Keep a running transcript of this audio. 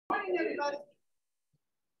Morning, everybody.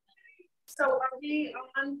 So are we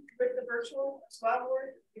on with the virtual as well?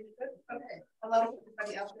 Okay. Hello,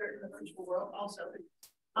 everybody out there in the virtual world also.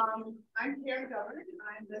 I'm Karen Governor, and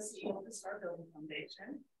I'm the CEO of the STARability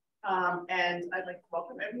Foundation. And I'd like to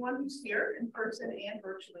welcome everyone who's here in person and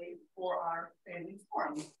virtually for our family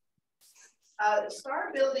forum.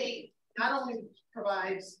 STARability not only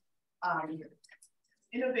provides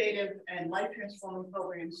innovative and life-transforming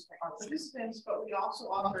programs for our participants, but we also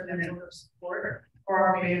offer them support for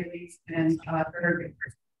our families and caregivers.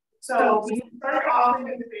 So we started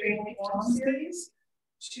offering the Family Forum series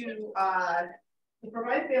to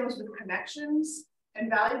provide families with connections and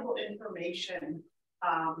valuable information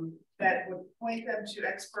that would point them to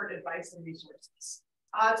expert advice and resources.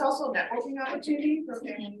 It's also a networking opportunity for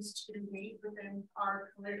families to meet within our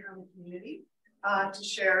community to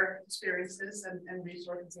share experiences and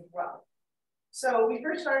resources as well. So we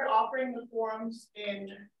first started offering the forums in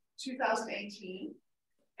 2018.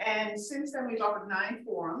 And since then, we've offered 9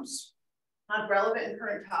 forums on relevant and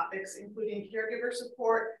current topics, including caregiver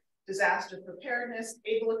support, disaster preparedness,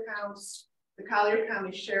 ABLE accounts, the Collier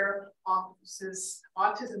County Sheriff Office's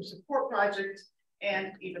Autism Support Project,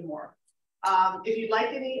 and even more. If you'd like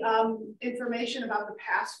any information about the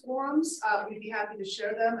past forums, we'd be happy to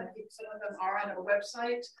share them. I think some of them are on our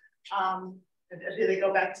website. Do they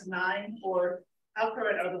go back to 9, or how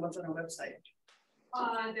current are the ones on our website?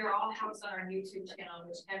 They're all housed on our YouTube channel,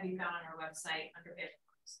 which can be found on our website under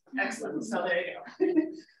videos. Excellent. So there you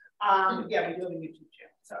go. Yeah, we do have a YouTube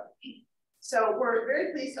channel. So we're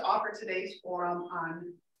very pleased to offer today's forum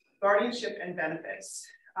on guardianship and benefits.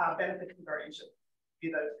 Benefits and guardianship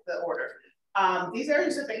be the order. These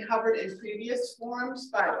areas have been covered in previous forums,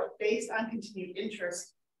 but based on continued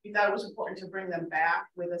interest, we thought it was important to bring them back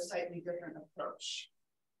with a slightly different approach.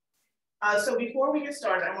 So before we get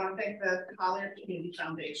started, I want to thank the Collier Community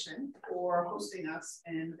Foundation for hosting us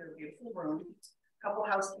in their beautiful room. A couple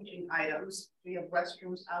housekeeping items. We have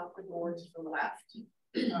restrooms out the door to the left,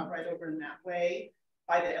 right over in that way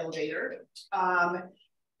by the elevator.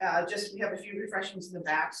 We have a few refreshments in the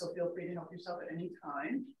back, so feel free to help yourself at any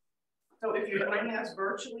time. So if you're joining us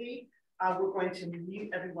virtually, we're going to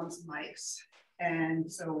mute everyone's mics,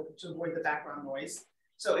 and so to avoid the background noise.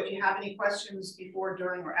 So if you have any questions before,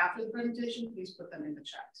 during, or after the presentation, please put them in the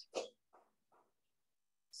chat.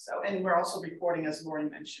 So, and we're also recording, as Lori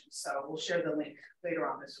mentioned, so we'll share the link later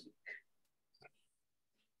on this week.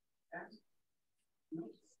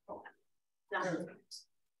 Okay.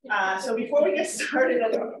 So before we get started, I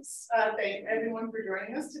want to thank everyone for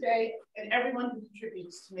joining us today and everyone who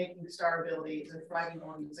contributes to making STARability the thriving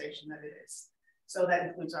organization that it is. So that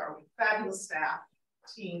includes our fabulous staff,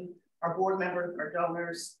 team, our board members, our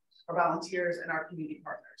donors, our volunteers, and our community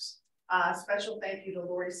partners. Special thank you to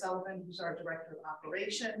Lori Sullivan, who's our Director of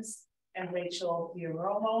Operations, and Rachel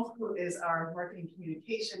Diaromo, who is our Marketing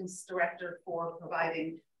Communications Director, for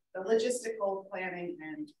providing the logistical planning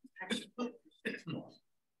and technical.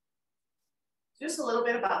 Just a little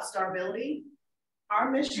bit about STARability. Our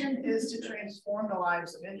mission is to transform the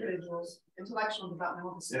lives of individuals with intellectual and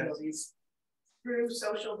developmental disabilities through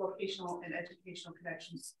social, vocational, and educational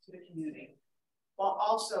connections to the community, while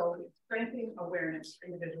also strengthening awareness for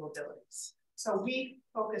individual abilities. So we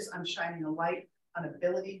focus on shining a light on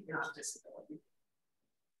ability, not disability.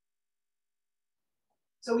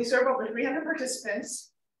 So we serve over 300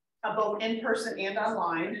 participants, both in person and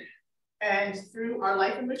online. And through our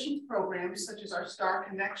life enriching programs, such as our STAR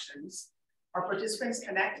Connections, our participants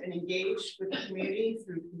connect and engage with the community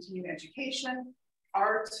through continuing education,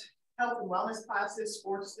 art, health and wellness classes,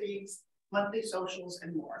 sports leagues, monthly socials,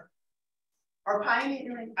 and more. Our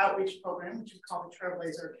pioneering outreach program, which we call the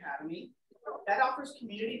Trailblazer Academy, that offers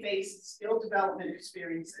community-based skill development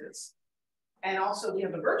experiences. And also we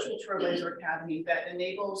have a virtual Trailblazer Academy that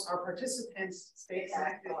enables our participants to stay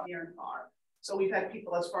connected near and far. So we've had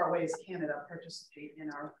people as far away as Canada participate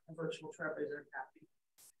in our virtual Trailblazer Academy.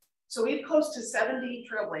 So we have close to 70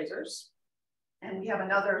 Trailblazers, and we have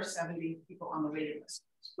another 70 people on the waiting list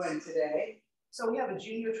today. So we have a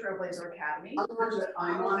Junior Trailblazer Academy.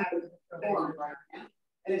 I'm on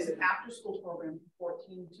and it's an after-school program for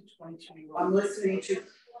 14 to 22-year-olds. I'm listening to,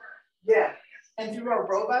 yeah. And through our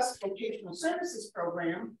robust vocational services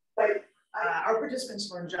program, our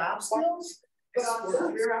participants learn job skills,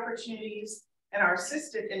 explore career opportunities, and are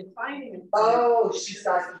assisted in finding employment. Oh, she's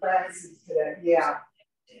got classes today. Yeah.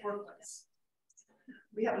 Workplace.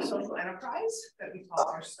 We have a social enterprise that we call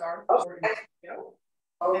our STAR.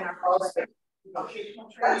 And our vocational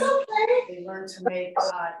training. They learn to make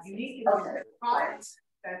unique and innovative products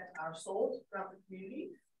that are sold throughout the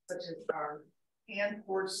community, such as our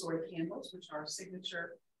hand-poured soy candles, which are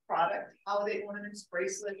signature product, holiday ornaments,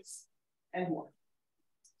 bracelets, and more.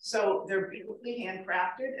 So they're beautifully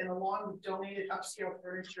handcrafted, and along with donated upscale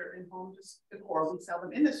furniture and home decor, we sell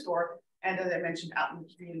them in the store. And as I mentioned, out in the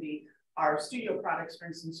community, our studio products, for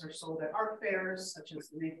instance, are sold at art fairs, such as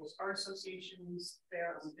the Naples Art Association's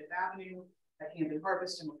fair on Fifth Avenue, at Hampton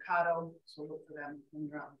Harvest and Mercado. So look for them when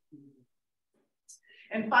you're out in the community.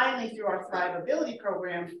 And finally, through our STARability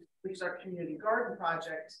program, which is our community garden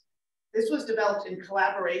project, this was developed in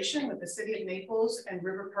collaboration with the City of Naples and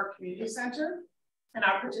River Park Community Center. And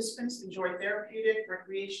our participants enjoy therapeutic,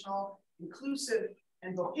 recreational, inclusive,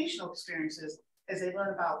 and vocational experiences as they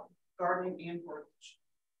learn about gardening and horticulture.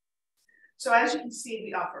 So as you can see,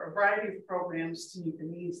 we offer a variety of programs to meet the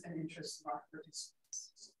needs and interests of our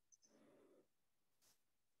participants.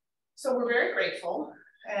 So we're very grateful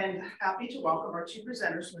and happy to welcome our two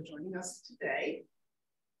presenters who are joining us today.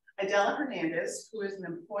 Idella Hernandez, who is an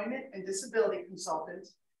employment and disability consultant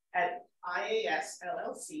at IAS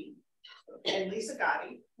LLC, and Lisa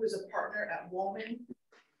Gotti, who is a partner at Woolman,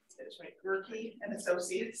 that's right, Gerke and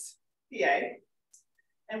Associates, PA.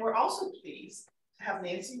 And we're also pleased to have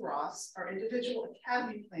Nancy Ross, our individual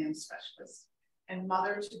academy plan specialist and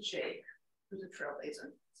mother to Jake, who's a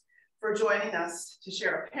trailblazer, for joining us to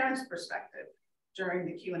share a parent's perspective during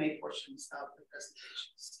the Q&A portions of the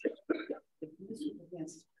presentations.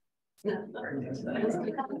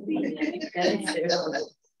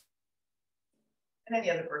 And any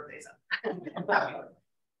other birthdays up.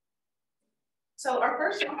 So our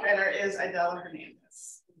first presenter is Idella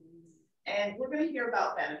Hernandez. And we're going to hear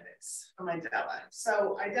about benefits from Idella.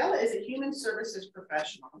 So Idella is a human services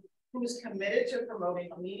professional who is committed to promoting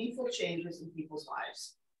meaningful changes in people's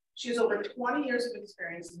lives. She has over 20 years of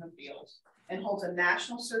experience in the field and holds a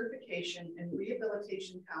national certification in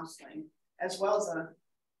rehabilitation counseling, as well as a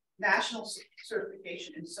national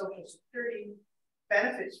certification in Social Security,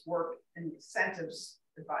 benefits work, and incentives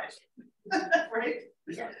advisory, right?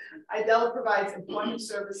 Yeah. Idella provides employment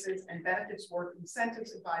services and benefits work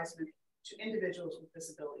incentives advisement to individuals with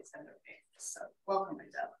disabilities and their families. So welcome,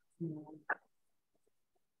 Idella.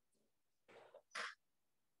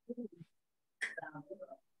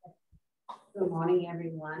 Good morning,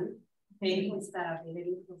 everyone. Thank you,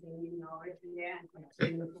 STARability, for being over here and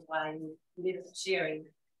continue providing little sharing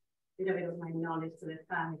a little bit of my knowledge to the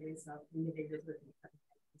families of individuals with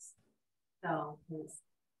disabilities. So,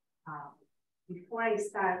 before I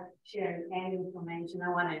start sharing any information, I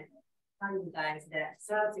want to tell you guys that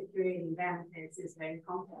Social Security benefits is very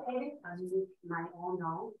complicated, as you might all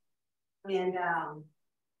know. And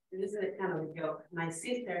this is a kind of a joke. My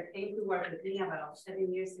sister came to work with me about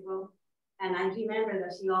 7 years ago. And I remember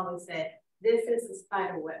that she always said, "This is a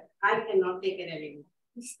spider web. I cannot take it anymore.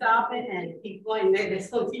 Stop it and keep going. Let's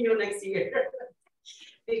continue next year."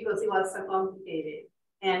 Because it was so complicated.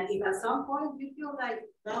 And if at some point you feel like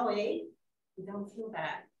that way, you don't feel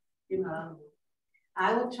bad. You know,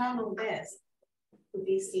 I will try my best to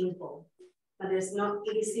be simple, but there's no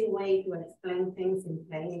easy way to explain things in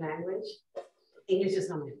plain language. English is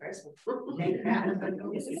not my first one.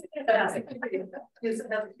 It's a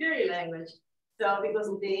security language. So because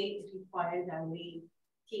they require that we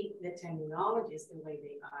keep the terminologies the way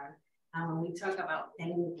they are. And when we talk about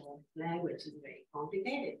technical language, it's very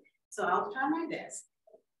complicated. So I'll try my best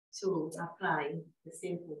to apply the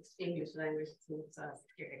simple English language to Social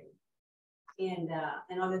Security. And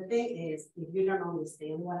another thing is, if you don't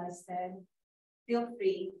understand what I said, feel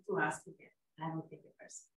free to ask again. I don't take it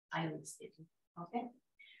personally. I understand. Okay.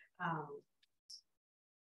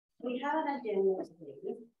 We have an agenda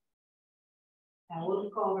today that will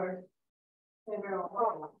cover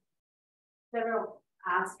several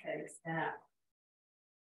aspects that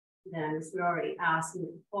Ms. Lori asked me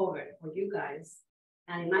to cover for you guys.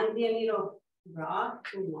 And it might be a little broad,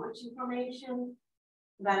 too much information,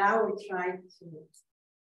 but I will try to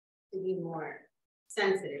be more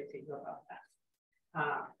sensitive to you about that.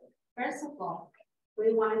 First of all,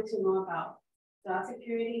 we wanted to know about Social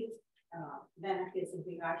Security benefits in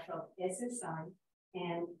regards to SSI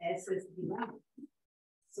and SSDI,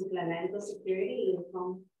 Supplemental Security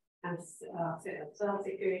Income and Social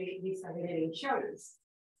Security Disability Insurance.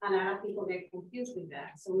 And a lot of people get confused with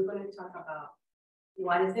that. So we're going to talk about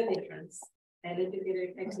what is the difference,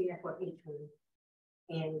 eligibility criteria for each one,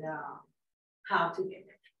 and how to get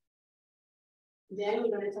it. Then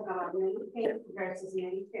we're going to talk about Medicaid versus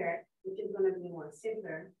Medicare, which is going to be more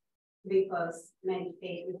simpler because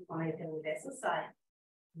Medicaid is connected with SSI.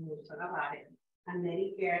 We'll talk about it. And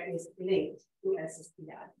Medicare is linked to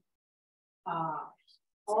SSDI.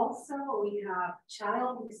 Also, we have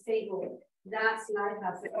child disabled. That slide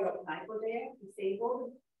has a typo there,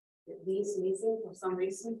 disabled. He's missing for some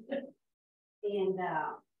reason. And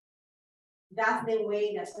that's the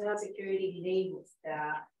way that Social Security labels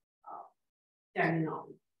the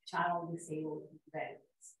terminology, child disabled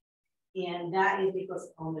benefits. And that is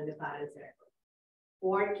because only the parents are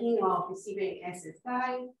working while receiving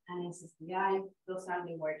SSI and SSDI, those are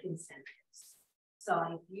the working centers. So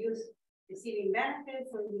if you're receiving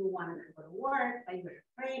benefits and you want to go to work, but you're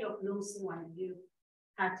afraid of losing when you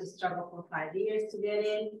have to struggle for 5 years to get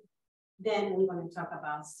in, then we're going to talk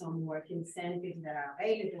about some work incentives that are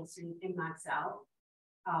available so you can max out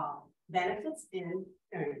benefits and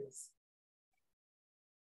earnings.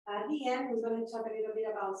 At the end, we're going to talk a little bit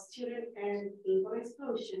about student earned income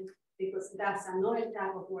exclusion, because that's another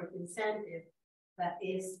type of work incentive that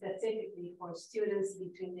is specifically for students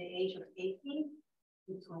between the age of 18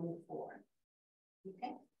 to 24.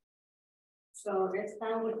 Okay. So let's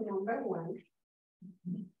start with number 1.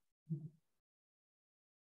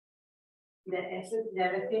 The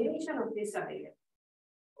definition of disability.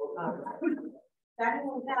 Starting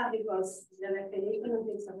with that, because the definition of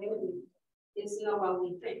disability is not what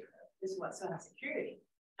we think, it's what Social Security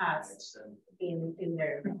has in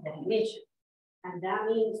their definition. And that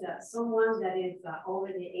means that someone that is over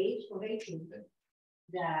the age of 18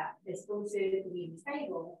 that is considered to be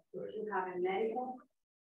disabled, if you have a medical,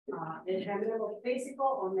 determinable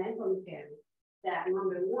physical or mental impairment, that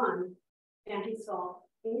number 1 can result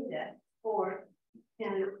in death or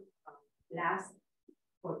can last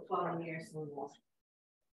for 12 years or more.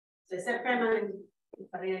 So it's a permanent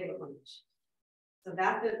disability condition. So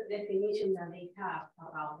that's the definition that they have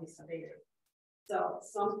about disability. So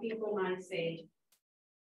some people might say,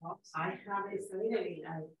 well, I have a disability,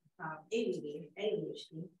 I have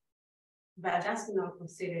ADHD, but that's not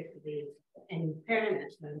considered to be an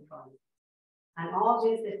impairment from. And all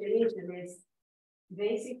this definition is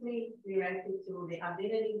basically related to the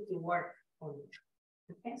ability to work on it.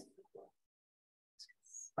 Okay.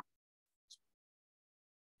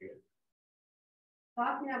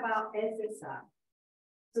 Talking about SSI,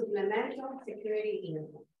 supplemental security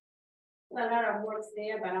income. A lot of words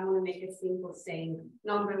there, but I'm going to make it simple saying,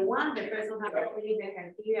 number 1, the person has to meet the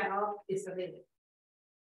criteria of disability.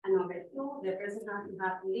 And number 2, the person has to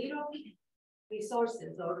have little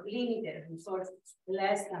resources or limited resources,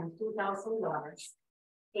 less than $2,000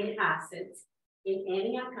 in assets in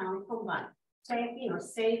any account combined, checking or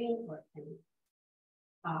saving or any.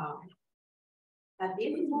 At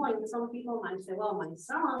this point, some people might say, well, my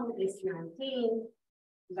son is 19,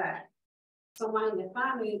 but someone in the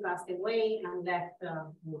family passed away and left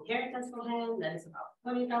inheritance for him that is about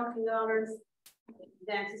 $20,000,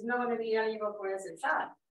 then he's not going to be eligible for SSI.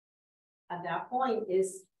 At that point,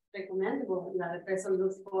 it's recommendable that the person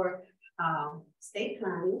looks for state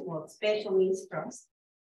planning or special needs trust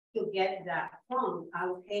to get that fund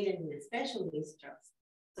allocated in a special needs trust.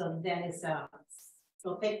 So then it's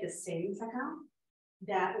so take the savings account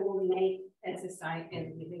that will make SSI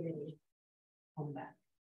eligibility come back.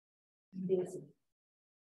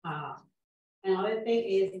 Another thing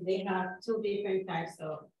is they have 2 different types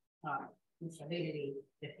of disability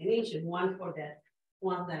definition. One for the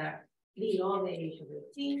ones that are below the age of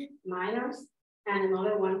 18, minors, and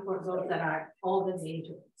another one for those that are over the age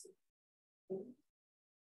of 18.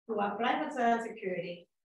 To apply for Social Security,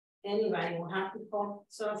 anybody will have to call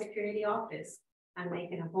Social Security office and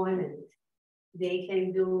make an appointment. They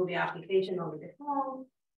can do the application over the phone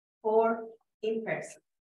or in person.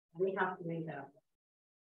 We have to make that up.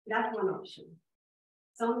 That's one option.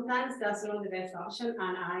 Sometimes that's not the best option,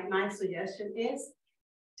 and my suggestion is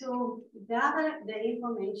to gather the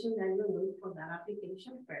information that you need for that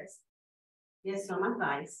application first. Get some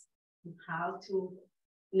advice on how to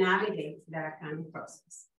navigate that kind of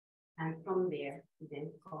process. And from there,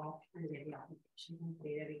 then call and get the application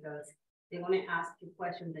completed, because they're going to ask you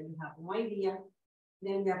questions that you have no idea.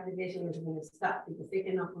 Then the application is going to stop because they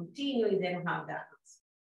cannot continue if they don't have that answer.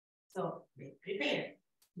 So be prepared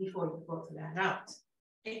before you go to that route.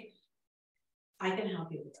 Okay. I can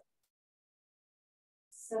help you with that.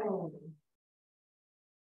 So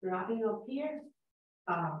wrapping up here,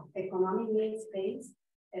 economic needs based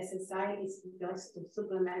SSI is just to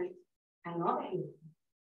supplement another income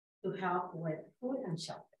to help with food and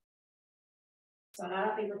shelter. So a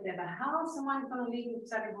lot of people say, but how is someone going to live with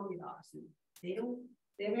 $700?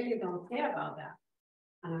 They really don't care about that.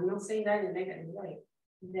 And I'm not saying that in a negative way.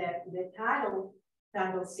 The title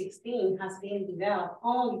 16 has been developed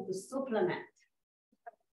only to supplement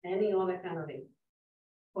any other kind of income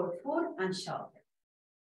for food and shelter.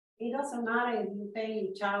 It doesn't matter if you pay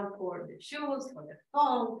your child for the shoes, for the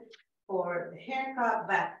phone, for the haircut,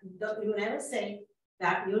 but you never say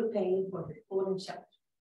that you're paying for the food and shelter.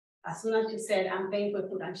 As soon as you said, I'm paying for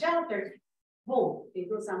food and shelter, boom,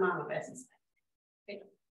 reduce amount of exercise. Okay,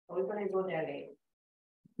 so we're gonna go there later.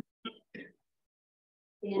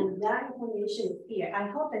 And that information is here. I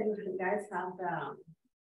hope that you guys have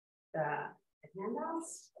the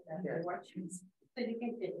handouts, the worksheets, so you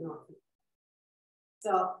can take notes.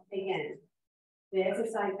 So again, the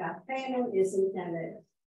exercise cash payment is intended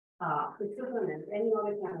to supplement any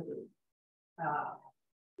other category.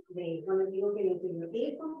 They're going to be looking into your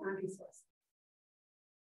income and resources.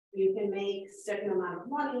 You can make certain amount of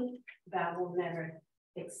money that will never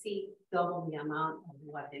exceed double the amount of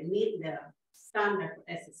what they meet the standard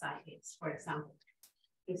for SSI is. For example,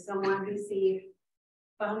 if someone receives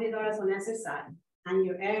 $500 on SSI and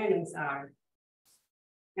your earnings are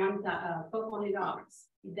 $1,200,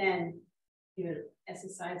 then your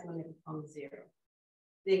SSI is going to become zero.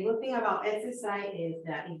 The good thing about SSI is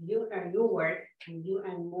that if you earn your work and you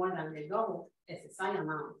earn more than the double SSI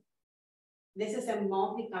amount, this is a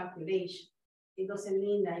monthly calculation. It doesn't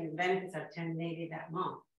mean that your benefits are terminated that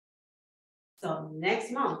month. So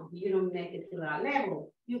next month, you don't make it to that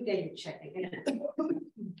level, you get your check again.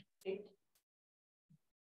 Okay.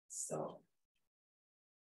 So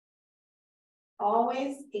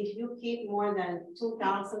always, if you keep more than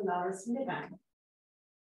 $2,000 in the bank,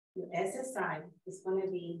 your SSI is going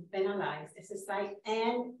to be penalized, SSI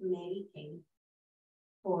and Medicaid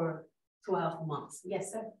for 12 months.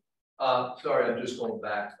 Yes, sir. Sorry, I'm just going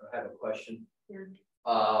back. I have a question.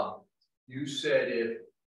 Yeah. You said if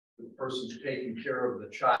the person's taking care of the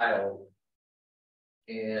child,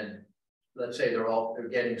 and let's say they're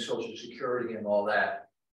getting Social Security and all that,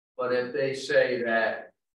 but if they say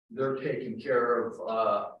that they're taking care of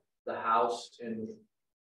the house and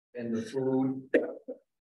the food,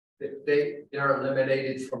 they're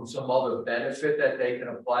eliminated from some other benefit that they can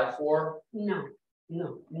apply for? No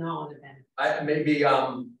other benefit. Maybe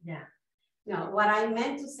yeah. No, what I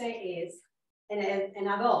meant to say is an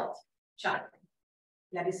adult child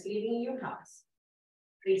that is living in your house,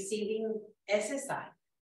 receiving SSI.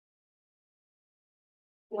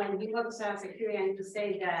 When you go to Social Security and to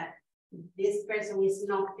say that this person is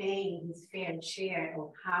not paying his fair share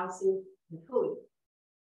of housing and food,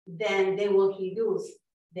 then they will reduce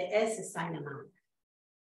the SSI amount.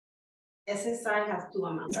 SSI has two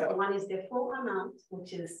amounts. One is the full amount,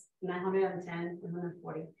 which is $910,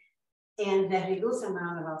 $140, and the reduced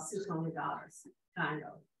amount about $600, kind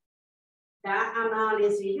of. That amount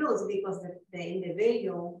is reduced because the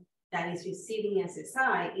individual that is receiving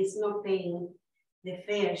SSI is not paying the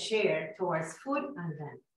fair share towards food and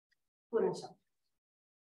rent, food and shelter.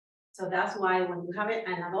 So that's why when you have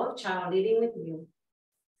an adult child living with you,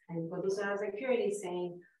 and go to Social Security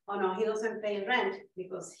saying, oh no, he doesn't pay rent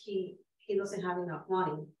because he doesn't have enough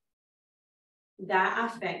money. That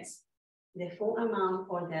affects the full amount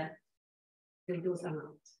or the reduced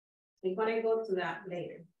amount. We're gonna go to that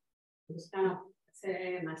later. I'm just kind of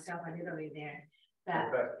saying myself a little bit there.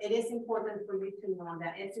 But it is important for you to know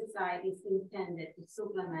that SSI is intended to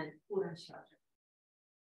supplement food and shelter.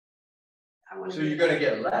 So you're gonna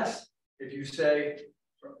get less if you say,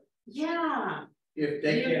 yeah. If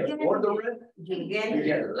they can't afford the rent, you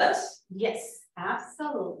get less? Yes,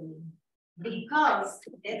 absolutely. Because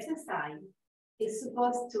SSI is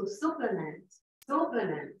supposed to supplement food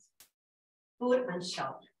and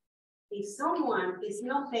shelter. If someone is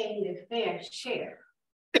not paying the fair share,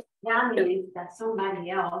 that means that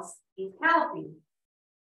somebody else is helping.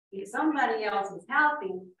 If somebody else is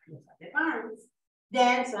helping, the parents,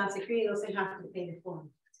 then Social Security doesn't have to pay the full.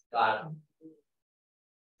 Got it.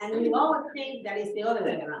 And we always think that is the other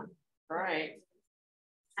way around. Right.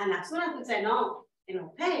 And as soon as we say no, you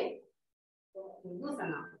don't pay, we lose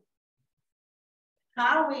amount.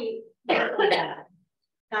 How do we work on that?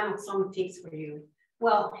 Kind of some tips for you.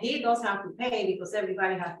 Well, he does have to pay because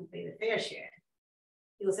everybody has to pay the fair share.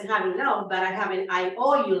 He doesn't have enough, but I have an I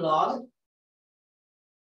owe you log,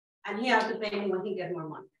 and he has to pay me when he gets more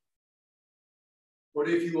money. What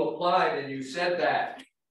if you applied and you said that?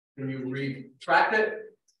 Can you retract it?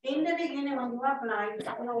 In the beginning, when you apply,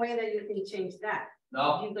 there's no way that you can change that.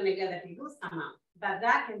 No. You're gonna get a reduced amount, but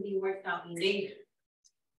that can be worked out later.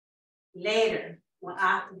 Later, well,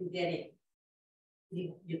 after you get it,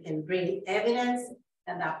 you can bring evidence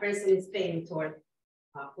that that person is paying toward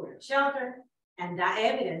food and shelter, and that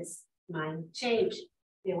evidence might change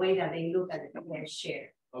the way that they look at their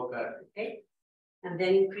share. Okay. Okay, and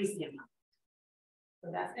then increase the amount. So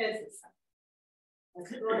that's exercise.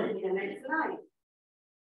 Let's go to the next slide.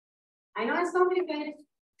 I know it's complicated.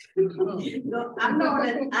 No, I'm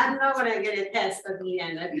not gonna get a test at the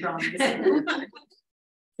end, I promise. I'm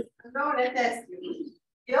not gonna test you.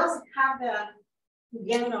 Just have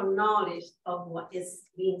general knowledge of what is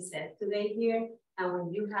being said today here. And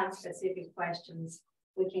when you have specific questions,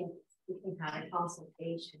 we can have a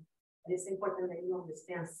consultation. But it's important that you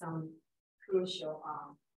understand some crucial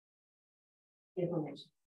information.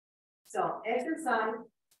 So exercise,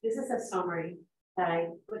 this is a summary that I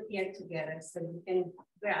put here together so you can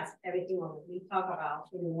grasp everything what we talk about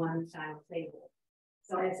in one time table.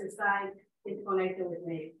 So exercise is connected with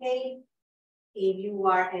Medicaid. If you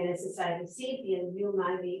are an exercise recipient, you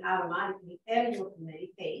might be automatically eligible for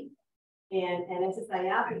Medicaid. And an exercise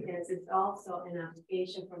applicant is also an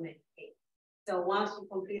application for Medicaid. So once you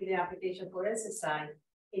complete the application for exercise,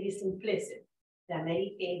 it is implicit that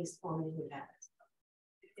Medicaid is forming with that.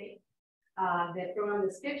 Okay. The program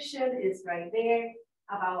description is right there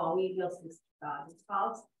about what we just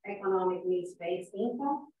discussed, economic needs-based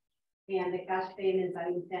income, and the cash payments are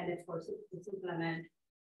intended to supplement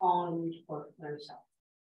on for commercial.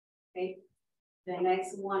 Okay. The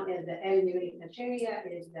next one is the eligibility criteria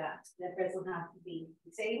is that the person has to be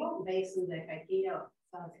disabled based on the criteria of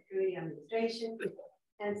Social Security Administration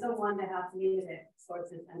and someone that has limited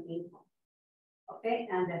sources and income. Okay,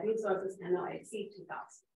 and the resources cannot exceed 2,000.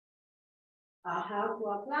 How to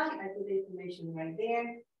apply? I put the information right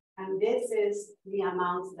there. And this is the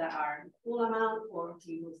amounts that are full amount or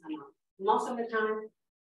reduced amount. Most of the time,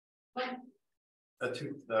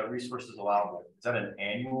 the resources allowable, is that an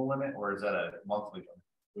annual limit or is that a monthly limit?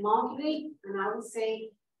 monthly, and I would say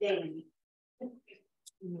daily.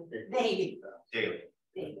 Daily.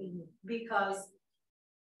 Because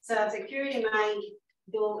Social Security might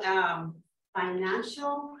do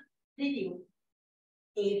financial review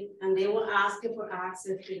and they will ask you for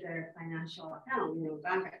access to their financial account,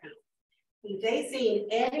 bank account. If they say in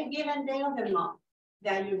every given day of the month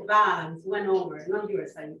that your balance went over, not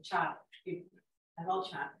yours, but your child,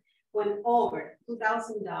 adult child, went over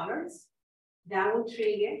 $2,000, that will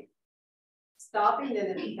trigger stopping the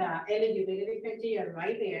eligibility criteria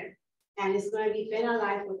right there, and it's going to be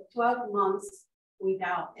penalized for 12 months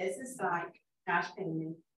without SSI, cash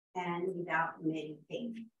payment, and without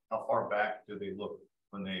Medicaid. How far back do they look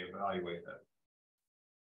when they evaluate that?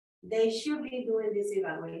 They should be doing this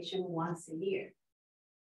evaluation once a year,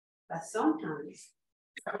 but sometimes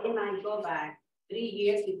they might go back 3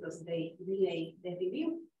 years because they delayed the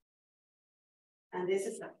review. And this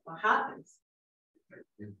is what happens.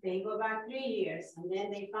 They go back 3 years, and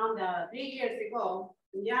then they found out 3 years ago,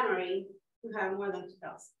 in January, you have more than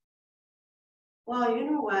 2,000. Well,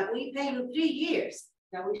 you know what? We paid you 3 years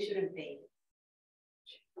that we shouldn't pay.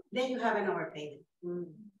 Then you have an overpayment.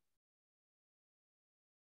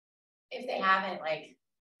 If they haven't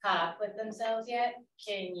caught up with themselves yet,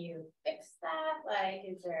 can you fix that?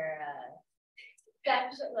 Is there a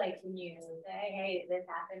step, can you say, hey, this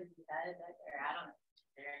happened because, or I don't know.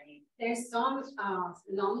 There's some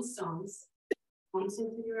lump sums comes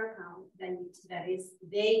into your account that is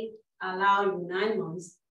they allow you 9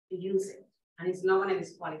 months to use it, and it's not going to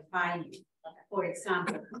disqualify you. For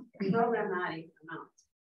example, programmatic amount.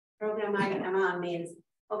 Programmatic amount means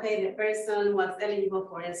okay, the person was eligible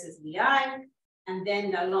for SSDI, and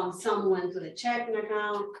then the lump sum went to the checking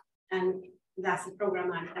account, and that's the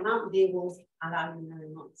programmatic amount. They will allow you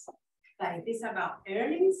 9 months. But if it's about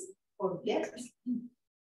earnings or gifts,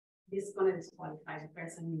 this is going to disqualify the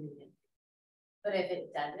person immediately. But if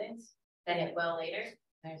it doesn't, then it will later.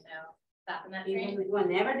 There's no stopping that train.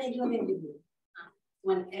 Whenever they do the review,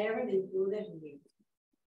 whenever they do the review,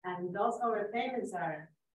 and those overpayments are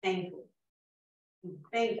painful.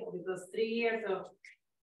 Painful because 3 years of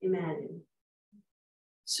imagine.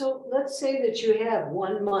 So let's say that you have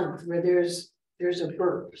 1 month where there's a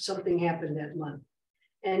burp, something happened that month,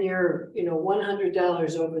 and you're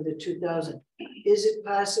 $100 over the 2,000. Is it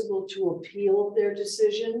possible to appeal their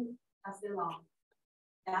decision? That's the law.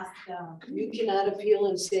 That's the. You cannot appeal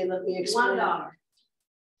and say, let me explain. $1.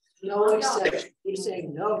 No exception. You're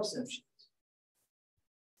saying no exceptions.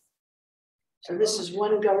 So this is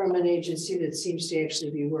one government agency that seems to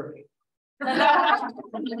actually be working.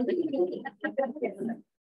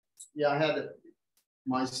 Yeah, I had it.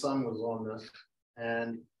 My son was on this,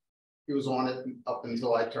 and he was on it up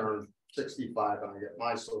until I turned 65 and I get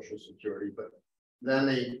my Social Security. But then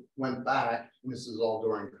they went back, and this is all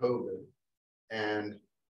during COVID, and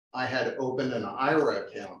I had opened an IRA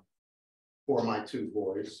account for my 2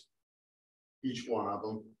 boys, each one of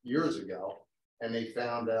them, years ago, and they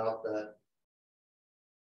found out that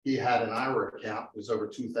he had an IRA account, it was over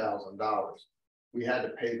 $2,000. We had to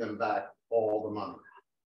pay them back all the money.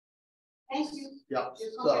 Thank you. Yep.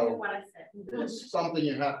 So what I said. It's something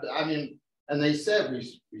you have to, and they said,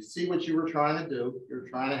 we see what you were trying to do. You're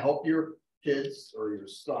trying to help your kids or your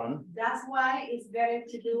son. That's why it's better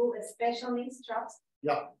to do a special needs trust.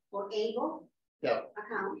 Yeah. For able. Yeah.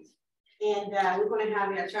 Account. And we're gonna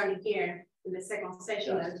have the attorney here in the second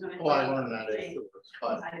session. Yeah. That's gonna. Oh, I learned that afterwards,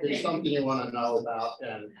 but it's something you want to know about,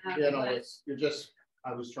 and you know, it's you're just.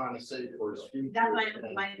 I was trying to say for his future. That's why I'm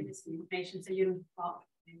providing this information so you don't fall.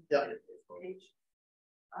 Yeah.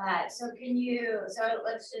 So can you, so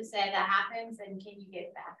let's just say that happens and can you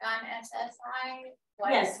get back on SSI?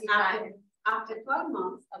 Once Yes, you after 12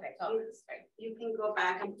 months, okay, 12 months, right. you can go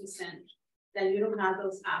back and present that you don't have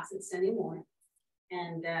those assets anymore.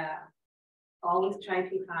 And always try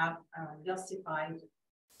to have a justified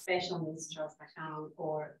special needs trust account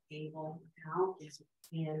or able account.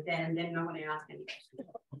 And then they're not going to ask any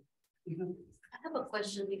questions. I have a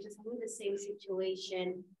question because I'm in the same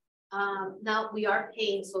situation. Now we are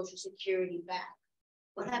paying Social Security back.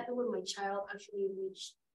 What happened when my child actually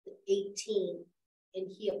reached 18 and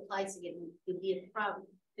he applies again? Would be a problem?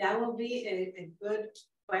 That will be a good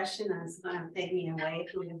question, and it's going to take me away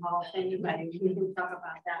from the whole thing, but we can talk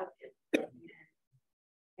about that.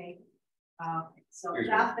 Okay. So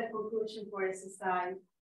that's the conclusion for SSI.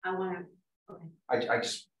 I want to. Okay. I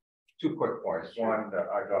just, 2 quick points. One,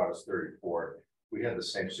 our daughter's 34. We had the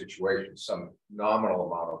same situation, some nominal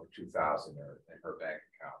amount over 2,000 in her bank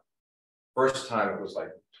account. First time it was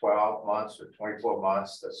like 12 months or 24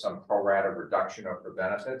 months, that's some pro rata reduction of her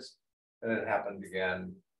benefits. And it happened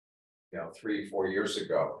again, 3-4 years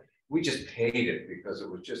ago. We just paid it because it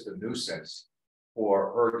was just a nuisance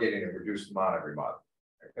for her getting a reduced amount every month.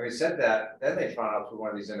 Having said that, then they found out through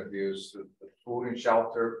one of these interviews, the food and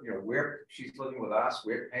shelter, she's living with us,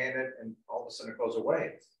 we're paying it, and all of a sudden it goes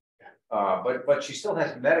away. But she still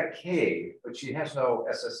has Medicaid, but she has no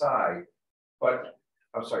SSI. But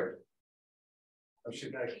I'm sorry. I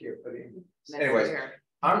should not hear. Anyways,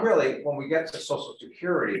 I'm really, when we get to Social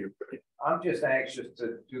Security, I'm just anxious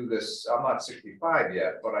to do this. I'm not 65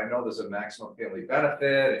 yet, but I know there's a maximum family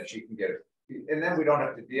benefit, and she can get it, and then we don't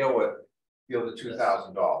have to deal with the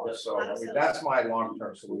 $2,000. So I mean, that's my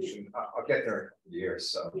long-term solution. I'll get there in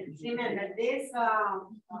years. So remember this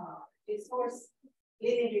resource.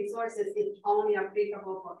 Living resources is only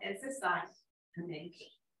applicable for SSI and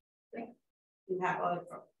Medicaid. Okay? You have other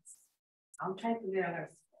programs. I'm trying to get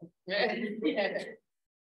others. I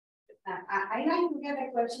like to get the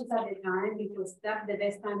questions at the time because that's the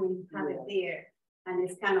best time when you have it there and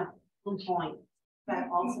it's kind of on point. But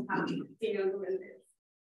also have to continue doing this.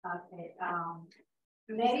 Okay.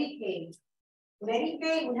 Medicaid.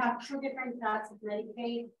 Medicaid, we have 2 different types of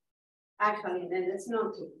Medicaid. Actually, then there's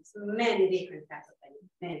not 2, it's many different types of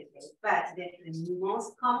Medicaid, but the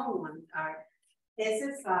most common ones are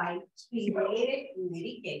SSI related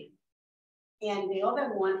Medicaid, and the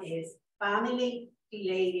other one is family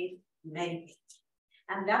related Medicaid.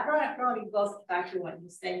 And that probably goes back to what you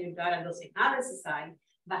said, your daughter doesn't have SSI,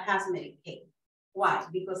 but has Medicaid. Why?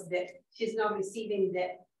 Because she's not receiving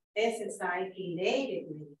the SSI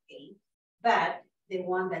related Medicaid, but the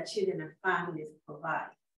one that children and families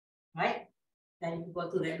provide. Right? Then you go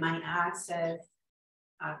to the My Access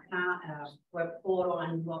account, web portal,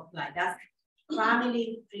 and you apply. That's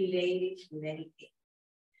family related Medicaid.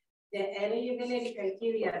 The eligibility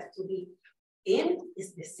criteria to be in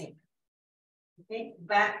is the same. Okay,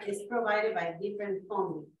 but it's provided by different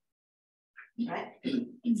funding. Right?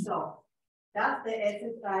 So that's the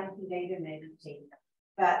SSI related Medicaid.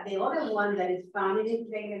 But the other one that is family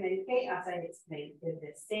related Medicaid, as I explained, is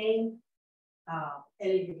the same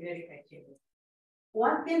eligibility criteria.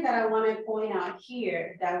 One thing that I want to point out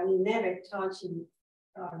here that we never touch in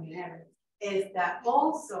is that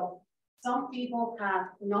also some people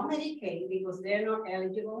have no Medicaid because they're not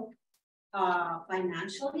eligible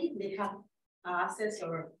financially. They have assets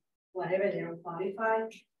or whatever, they're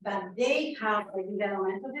qualified, but they have a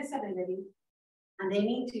developmental disability and they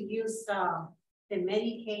need to use the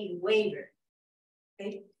Medicaid waiver.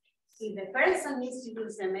 Okay. If the person needs to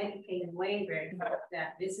use a Medicaid waiver,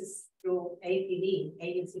 that this is through APD,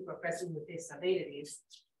 Agency for Persons with Disabilities,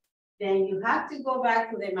 then you have to go back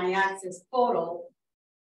to the My Access portal,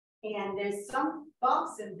 and there's some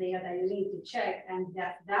boxes there that you need to check, and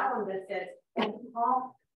that one that says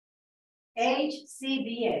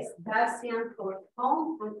HCBS, that stands for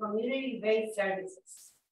Home and Community-Based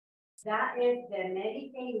Services. That is the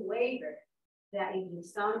Medicaid waiver that if your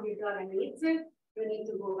son or your daughter needs it, you need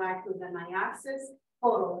to go back to the My Access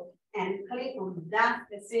portal and click on that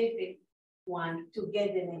specific one to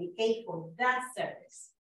get the Medicaid for that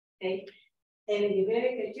service. Okay,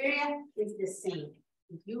 eligibility criteria is the same.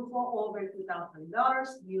 If you go over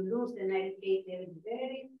 $2,000, you lose the Medicaid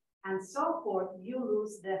eligibility, and so forth. You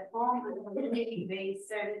lose the home and community-based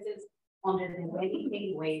services under the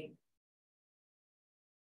Medicaid waiver.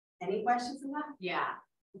 Any questions on that? Yeah.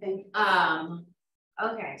 Okay.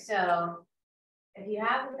 Okay, so if you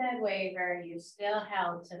have a med waiver, you still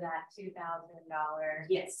held to that $2,000.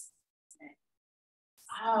 Yes.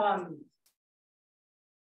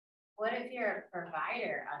 What if you're a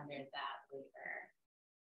provider under that waiver?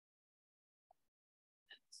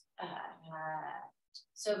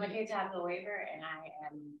 So my kids have the waiver and I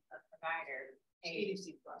am a provider. CDC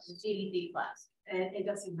plus. CDC plus. And it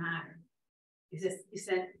doesn't matter. It's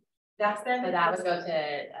a that's the. So that would go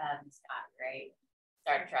to Scott, right?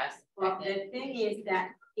 Start Trust. Well, the thing is that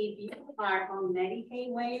if you are on Medicaid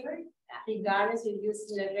waiver, regardless if you're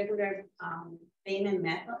using the regular payment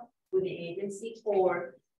method with the agency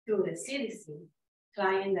or through the citizen,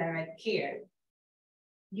 client direct care,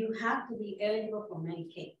 you have to be eligible for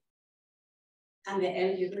Medicaid. And the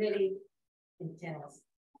eligibility entails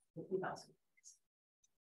 $50,000.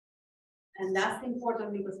 And that's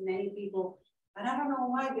important because many people, but I don't know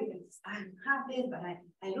why, because I have this, but I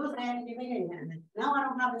lose the eligibility and now I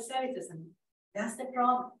don't have the services. And that's the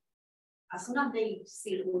problem. As soon as they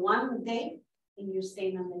see one day in your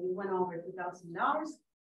statement that you went over $2,000,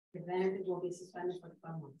 the benefit will be suspended for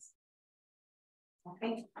 12 months.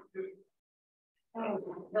 Okay.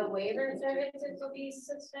 The waiver services will be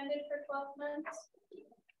suspended for 12 months.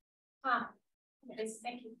 Huh. Yes,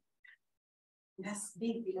 thank you. That's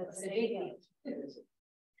big because it's a big deal.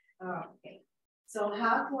 Okay. So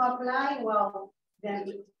how to apply? Well,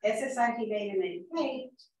 the SSI related Medicaid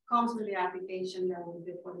comes with the application that will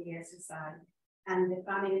be for the SSI, and the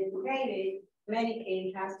family related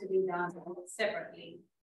Medicaid has to be done separately.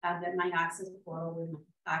 That my access portal with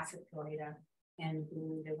my access Florida and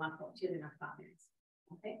the one for children and families.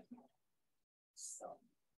 Okay. So,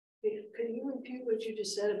 could you repeat what you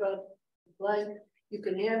just said about applying? You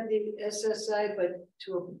can have the SSI, but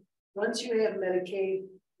once you have Medicaid,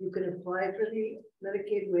 you can apply for the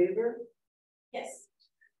Medicaid waiver? yes.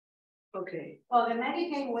 Okay. Well, the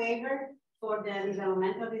Medicaid waiver for the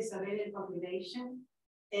developmental disability population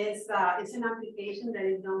is it's an application that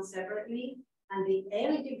is done separately, and the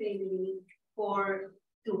eligibility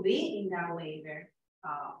to be in that waiver,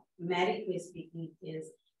 medically speaking,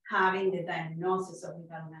 is having the diagnosis of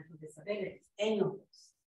developmental disabilities, any of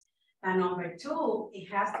those. And number two, the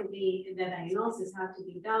diagnosis has to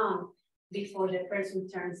be done before the person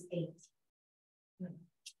turns 8.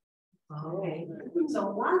 Okay.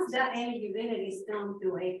 So once that eligibility is done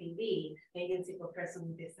through APD, Agency for Persons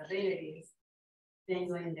with Disabilities, then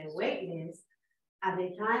you're in the wait list. At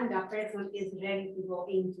the time that person is ready to go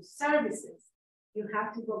into services, you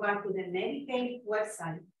have to go back to the Medicaid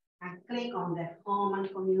website and click on the home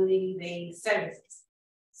and community-based services.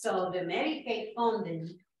 So the Medicaid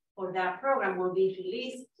funding for that program will be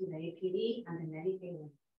released to the APD and the Medicaid.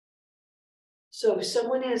 So if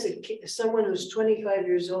someone has someone who's 25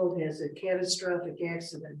 years old has a catastrophic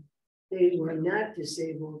accident, they were not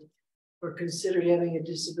disabled or considered having a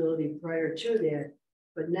disability prior to that,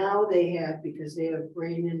 but now they have because they have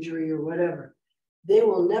brain injury or whatever, they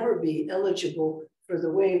will never be eligible for the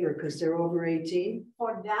waiver because they're over 18?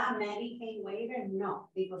 For that Medicaid waiver, no,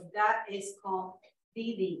 because that is called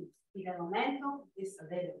DD, developmental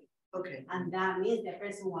disability. Okay. And that means the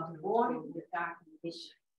person was born with that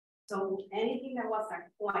condition. So anything that was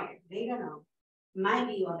acquired later on might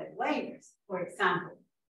be other waivers. For example,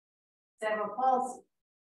 cerebral palsy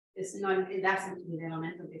is not, that's a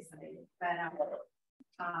developmental disability, but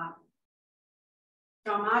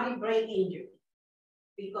traumatic brain injury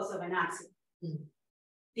because of an accident.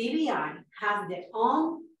 TBI has their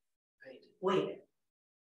own waiver.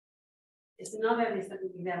 It's not a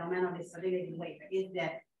developmental disability waiver, it's the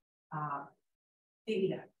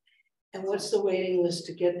TBI. And what's the waiting list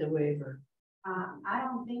to get the waiver? I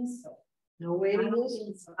don't think so. No waiting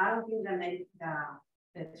list? I don't think that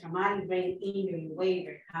the traumatic brain injury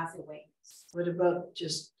waiver has a waiting list. What about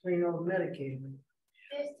just plain old Medicaid?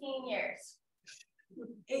 15 years.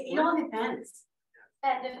 It all depends.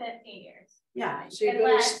 10 to 15 years. Yeah. So you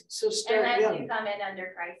better start unless young. you come in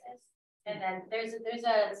under crisis. And then there's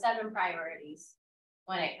a 7 priorities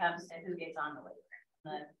when it comes to who gets on the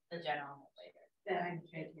waiver, the general waiver.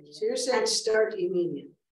 So you're saying start immediately?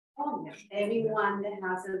 Oh, yeah. Anyone that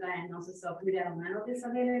has a diagnosis of developmental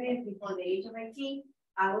disability before the age of 18,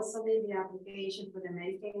 I will submit the application for the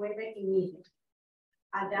Medicaid waiver immediately.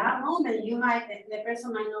 At that moment, the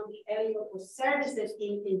person might not be eligible for services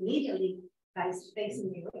immediately by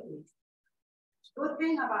facing the wait list. Good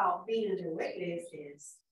thing about being in the wait list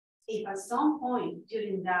is if at some point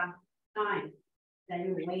during that time that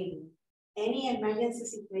you're waiting, any emergency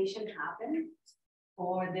situation happens,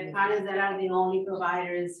 or the parents that are the only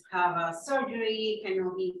providers have a surgery,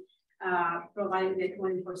 cannot be providing the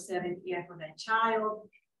 24/7 care for that child,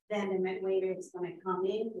 then the med waiver is going to come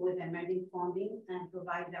in with emerging funding and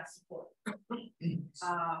provide that support.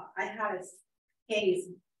 I had a case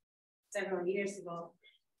several years ago.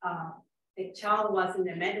 The child was in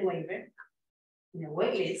the med waiver, in the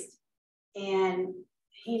wait list, and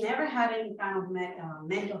he never had any kind of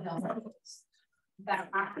mental health issues. But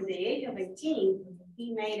after the age of 18, he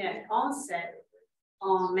made an onset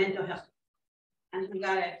on mental health, and he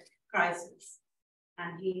got a crisis,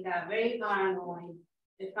 and he got very paranoid.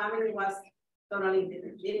 The family was totally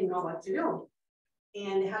didn't know what to do,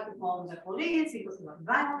 and they had to call the police because he was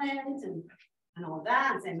violent and all that.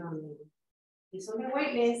 And said, no, he's on the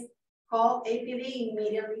wait list. Call APD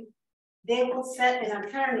immediately. They will set an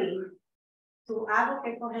attorney to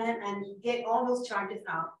advocate for him and get all those charges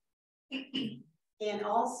out. And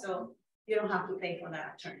also, you don't have to pay for that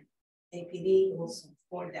attorney. APD will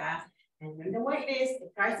support that. And when the wait list, the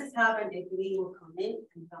crisis happen, APD will come in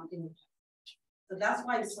and continue. So that's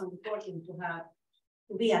why it's so important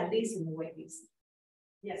to be at least in the wait list.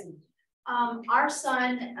 Yes. Our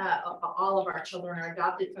son, all of our children are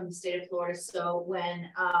adopted from the state of Florida. So when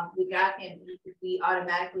we got him, we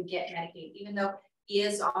automatically get Medicaid, even though he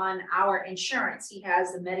is on our insurance, he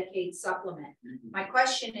has a Medicaid supplement. My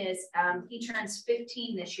question is, he turns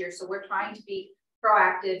 15 this year, so we're trying to be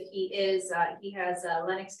proactive. He has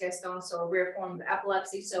Lennox-Gastaut, so a rare form of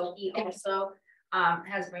epilepsy. So he also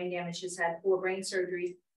has brain damage. He's had 4 brain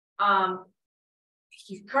surgeries.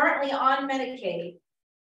 He's currently on Medicaid.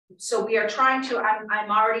 So we are trying to,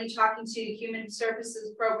 I'm already talking to Human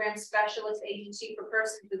Services Program Specialist Agency for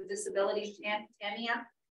Persons with Disabilities, TAMIA.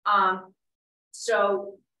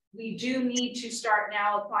 So we do need to start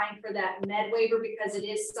now applying for that med waiver because it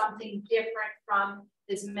is something different from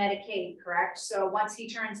this Medicaid, correct? So once he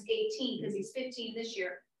turns 18, because he's 15 this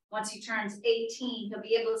year, once he turns 18, he'll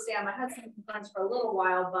be able to stay on my husband's insurance for a little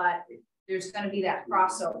while, but there's going to be that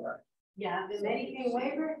crossover. Yeah, the Medicaid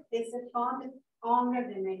waiver is a fund under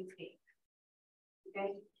the Medicaid.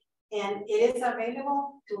 Okay, and it is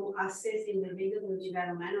available to assist individuals with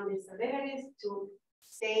developmental disabilities to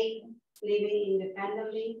stay living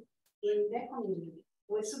independently in the community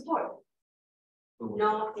with support,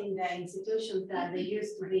 not in the institutions that they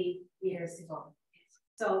used to be years ago.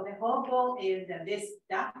 So the whole goal is that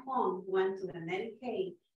that fund went to the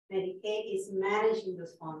Medicaid. Medicaid is managing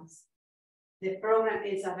those funds. The program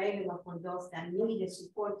is available for those that need the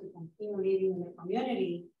support to continue living in the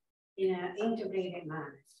community in an integrated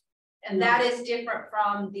manner. And that is different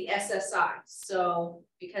from the SSI. So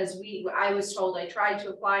because I was told, I tried to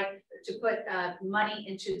apply to put money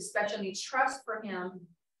into the special needs trust for him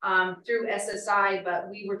through SSI, but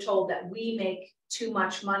we were told that we make too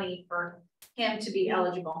much money for him to be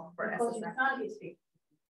eligible for SSI.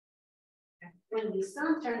 When the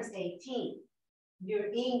son turns 18, your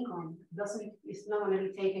income is not going to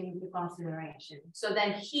be taken into consideration. So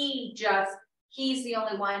then he's the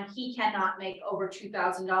only one. He cannot make over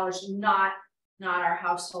 $2,000, not our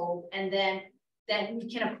household. And then we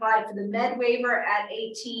can apply for the med waiver at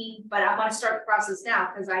 18. But I want to start the process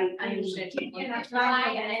now because I understand. You can apply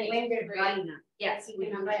for the waiver right now. Yes, you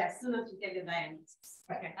can apply as soon as you get the diagnosis.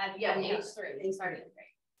 Okay. Yeah, age 3.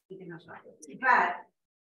 You can apply.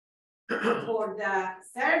 But for the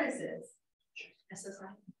services, SSI.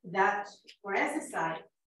 That for SSI,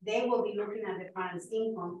 they will be looking at the parent's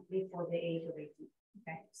income before the age of 18.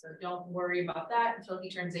 Okay, so don't worry about that until he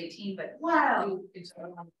turns 18. But wow,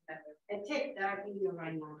 a tip that I can give you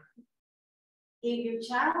right now: if your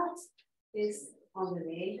child is under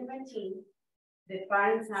the age of 18, the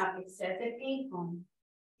parents have excessive income.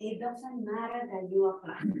 It doesn't matter that you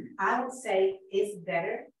apply. I would say it's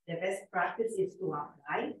better. The best practice is to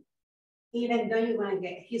apply. Even though he's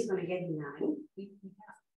gonna get denied.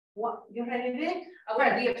 What, you ready to do it? Oh,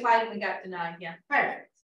 right, we applied and we got denied, yeah. Perfect.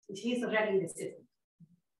 He's already in the system.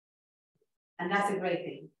 And that's a great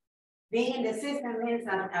thing. Being in the system means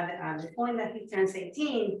that at the point that he turns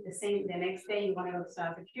 18, the next day you want to go to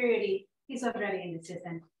Social Security, he's already in the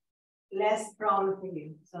system. Less problem for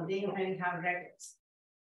you. So they already have records.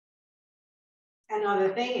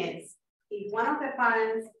 Another thing is, if one of the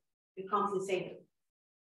parents becomes disabled,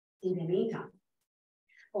 in the meantime,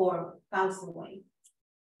 or passes away,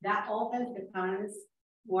 that opens the parents'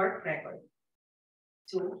 work record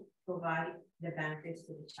to provide the benefits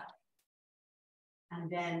to the child.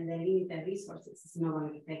 And then the limited resources is not going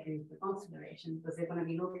to be taken into consideration because they're going to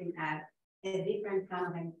be looking at a different kind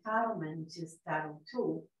of entitlement to Title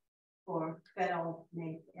II for federal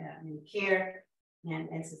care and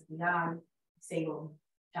SSDI, disabled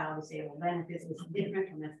child disabled benefits is different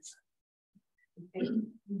from SSI. Okay.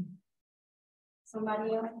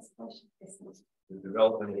 Somebody else has a question? The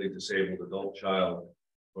developmentally disabled adult child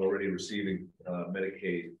already receiving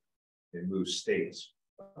Medicaid in most states,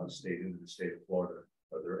 state into the state of Florida.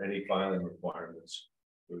 Are there any filing requirements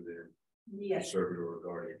for the conservator or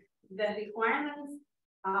guardian? The requirements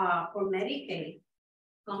for Medicaid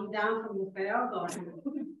come down from the federal government,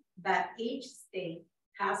 but each state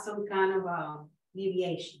has some kind of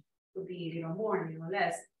deviation. Could be a little more, a little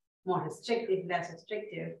less, more restrictive, less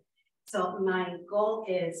restrictive. So my goal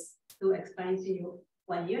is to explain to you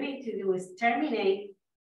what you need to do is terminate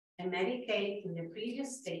a Medicaid in the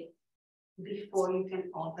previous state before you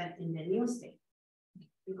can open in the new state.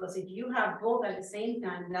 Because if you have both at the same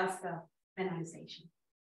time, that's the penalization.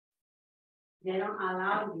 They don't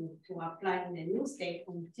allow you to apply in the new state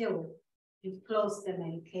until you close the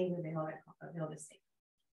Medicaid with the other state.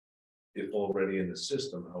 If already in the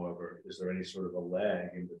system, however, is there any sort of a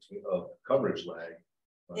lag in between, coverage lag?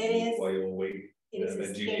 It is. While you'll wait, and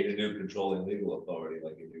then do you need a new controlling legal authority,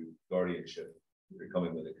 like a new guardianship,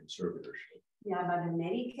 becoming with a conservatorship? Yeah, but the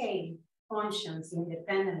Medicaid functions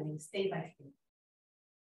independently, state by state.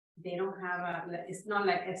 They don't have it's not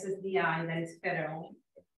like SSDI that is federal.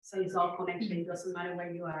 So it's all connected, it doesn't matter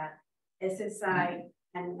where you are. SSI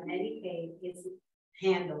and Medicaid is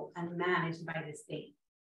handled and managed by the state.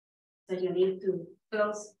 So you need to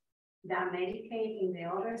close that Medicaid in the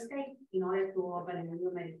other state in order to open a new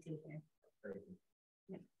Medicaid.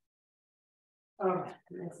 Yeah. All right,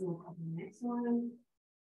 let's move on to the next one.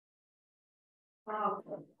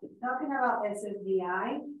 Talking about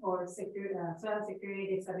SSDI or Social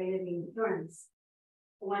Security Disability Insurance.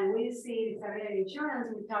 When we see disability insurance,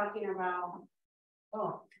 we're talking about,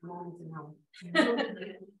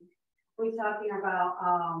 we're talking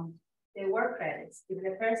about the work credits. If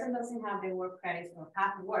the person doesn't have the work credits or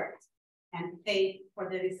have worked and paid for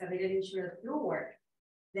the disability insurance through work,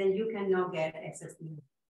 then you cannot get SSDI.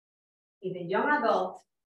 If a young adult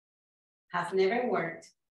has never worked,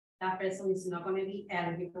 that person is not going to be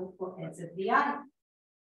eligible for SSDI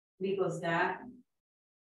because that's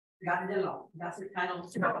the law. That's the kind of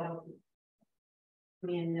law.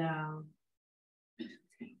 And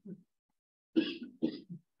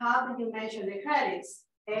how do you measure the credits?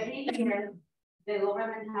 Every year, the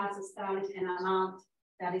government has established an amount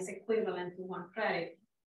that is equivalent to one credit,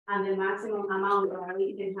 and the maximum amount that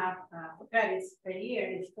we can have credits per year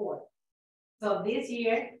is 4. So this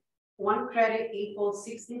year, one credit equals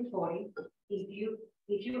 1640.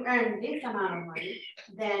 If you earn this amount of money,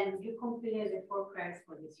 then you completed the 4 credits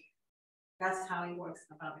for this year. That's how it works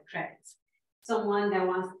about the credits. Someone that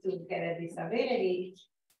wants to get a disability,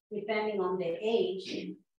 depending on the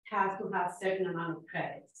age, has to have a certain amount of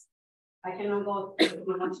credits. I cannot go into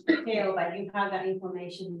much detail, but you have that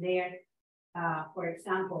information there. For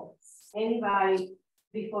example, anybody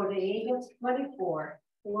before the age of 24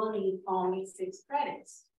 will need only 6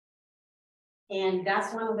 credits. And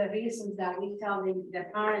that's one of the reasons that we tell the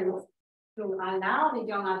parents to allow the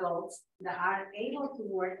young adults that are able to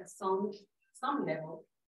work at some level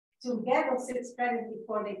to get those 6 credits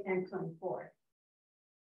before they turn 24.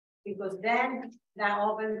 Because then that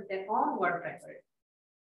opens their own work record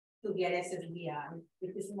to get SSDI.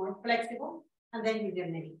 It is more flexible, and then you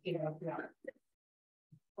get Medicare as well.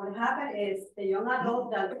 What happened is the young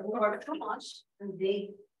adult that work too much and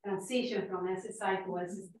they transition from SSI to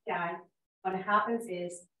SSDI. What happens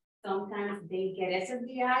is sometimes they get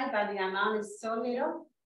SSDI, but the amount is so little,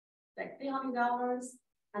 like $300,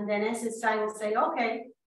 and then SSI will say, okay,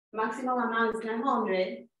 maximum amount is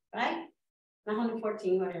 900, right?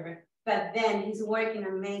 914, whatever. But then he's working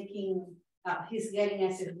and making, he's getting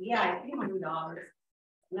SSDI, $300,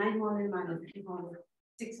 900 minus 300,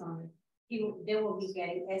 600. They will be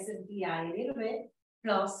getting SSDI a little bit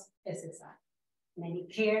plus SSI,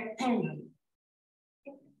 Medicare and Medicare.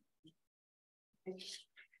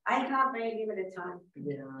 I have very limited time,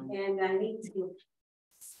 and I need to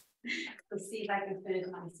see if I can finish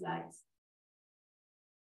my slides.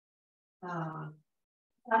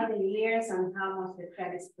 By the years and how much the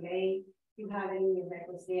credits play, you have any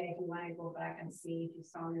records there if you want to go back and see if you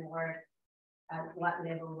saw your work, at what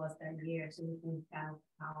level was that year, so you can count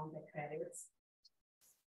the credits.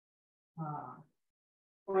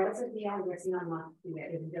 For SSDI, there's not much to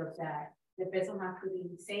it, it's just that the person has to be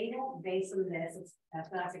disabled based on the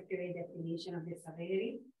Social Security definition of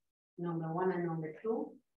disability, number 1 and number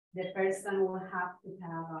 2. The person will have to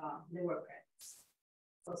have the work credits,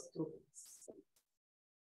 those 2 things.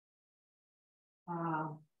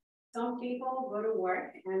 Some people go to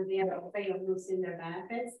work and they are afraid of losing their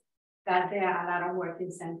benefits, but there are a lot of work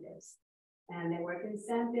incentives. And the work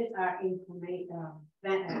incentives are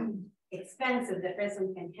expenses the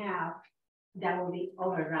person can have that will be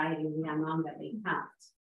overriding the amount that they count.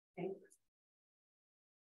 Okay.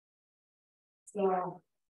 So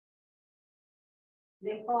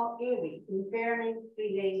they call IRI,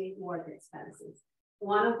 impairment-related work expenses.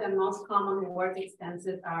 One of the most common work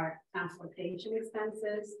expenses are transportation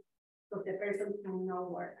expenses. So the person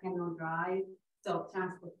cannot work, cannot drive, so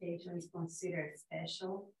transportation is considered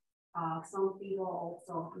special. Some people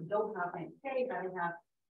also don't have Medicaid, but they have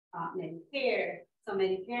Medicare. So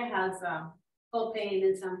Medicare has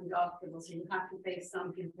co-payments and deductibles. So you have to pay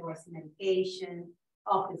something for medication,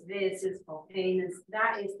 office visits, co-payments.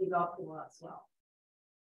 That is deductible as well.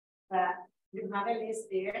 But you have a list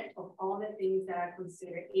there of all the things that are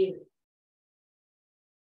considered IRI.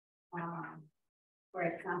 For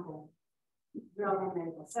example, drug and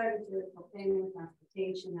medical services, co-payment,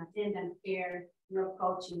 transportation, attendant care, drug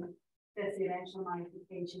coaching, residential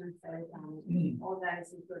modification, and service management. All that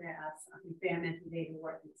is included as impairment-related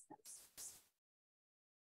work expenses.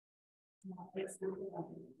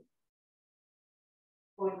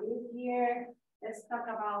 For this year, let's talk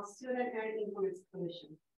about student earned income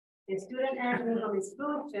exclusion. The student earned income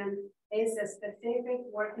exclusion is a specific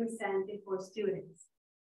work incentive for students.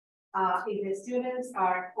 If the students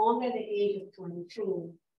are under the age of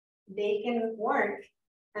 22, they can work,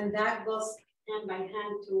 and that goes hand by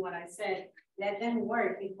hand to what I said, let them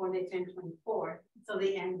work before they turn 24, so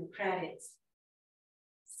they earn the credits.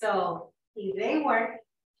 So if they work,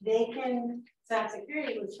 they can, Social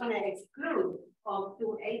Security is going to exclude up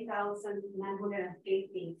to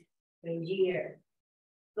 $8,950 per year.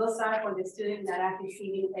 Those are for the students that are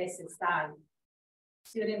receiving SSI.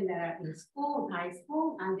 Students that are in school, high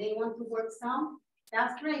school, and they want to work some,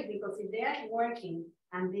 that's great, because if they are working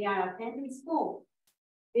and they are attending school,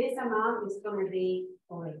 this amount is going to be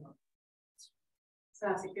available.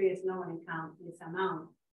 So Security is not going to count this amount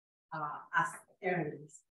as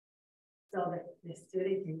earnings. So the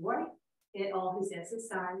student can work, get all his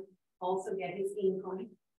SSI, also get his income,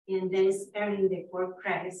 and then is earning the work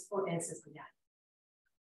credits for SSI.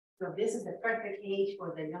 So this is the perfect age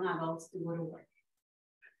for the young adults to go to work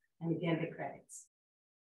and get the credits.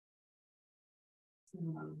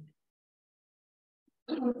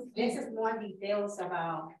 This is more details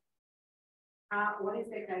about what is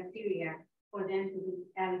the criteria for them to be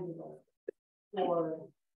eligible or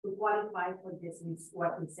to qualify for this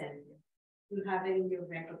work incentive. You have it in your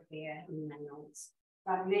record there in my notes.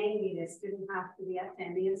 But mainly the student has to be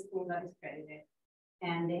attending a school that is credited,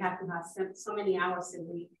 and they have to have so many hours a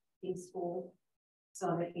week in school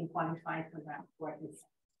so they can qualify for that work incentive.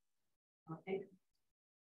 Okay.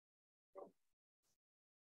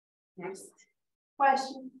 Next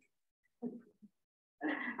question.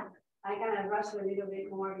 I gotta rush a little bit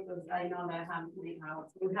more because I know that I have 3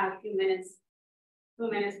 hours. We have 2 minutes. 2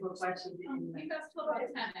 minutes for questions. You have till about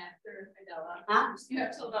 10 after Adela. Huh? You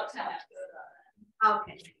have till about 10 after.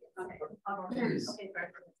 Okay. Okay,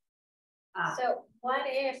 perfect. So what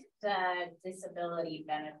if the disability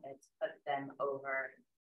benefits put them over?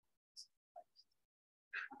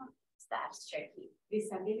 That's tricky.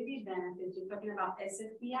 Disability benefits, you're talking about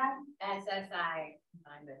SSDI? SSI,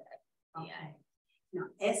 combined with SSDI. Okay. No,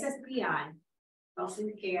 SSDI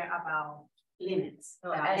doesn't care about limits.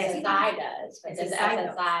 So SSI does, but does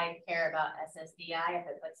SSI care about SSDI if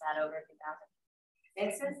it puts that over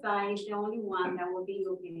 2,000? SSI is the only one that will be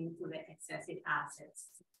looking into the excessive assets.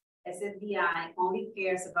 SSDI only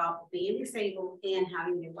cares about being disabled and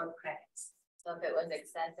having the work credits. So if it was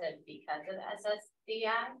excessive because of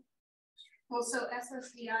SSDI? Well, so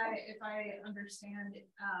SSDI, if I understand,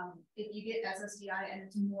 if you get SSDI and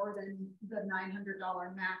it's more than the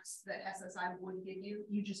 $900 max that SSI would give you,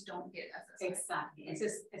 you just don't get SSI. Exactly.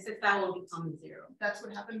 SSI will become 0. That's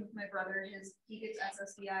what happened with my brother. He gets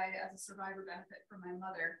SSDI as a survivor benefit from my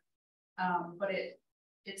mother, but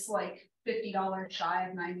it's like $50 shy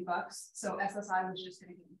of $90. So SSI was just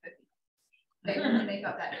going to give him $50. They only make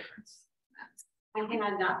up that difference. And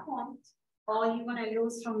at that point, all you're going to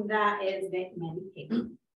lose from that is the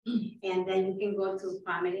Medicaid. And then you can go to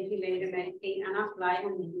family related Medicaid and apply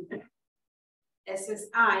on Medicaid.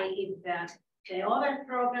 SSI is the other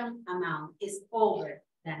program amount is over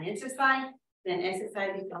than SSI, then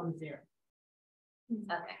SSI becomes 0.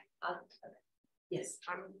 Okay. Yes.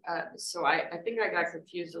 So I think I got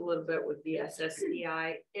confused a little bit with the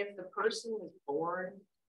SSDI. If the person was born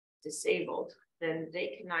disabled, then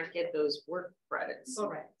they cannot get those work credits.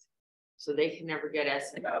 Correct. So they can never get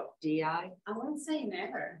SSDI? I wouldn't say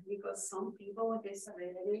never, because some people with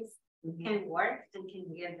disabilities can work and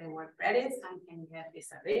can get the work credits and can get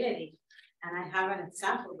disability. And I have an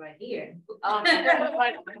example right here. But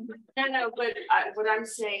what I'm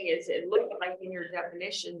saying is it looked like in your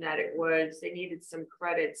definition that it was, they needed some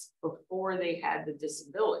credits before they had the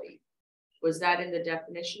disability. Was that in the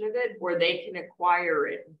definition of it, or they can acquire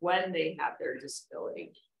it when they have their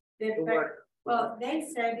disability? Well, they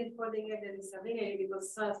said before they get the disability,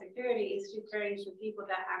 because Social Security is referring to people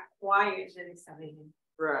that acquire the disability.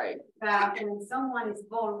 Right. But when someone is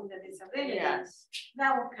born with a disability, yes,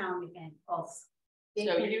 that will count again also.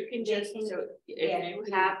 So you can just, so if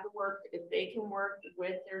you have the work, if they can work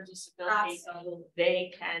with their disability, absolutely,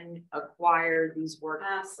 they can acquire these work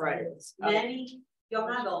credits. Many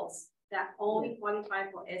young adults that only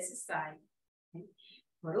qualify for SSI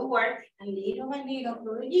go to work and little by little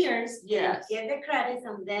for years, yes, get the credits,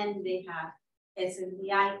 and then they have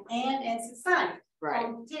SSDI and SSI. Right.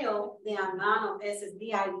 Until the amount of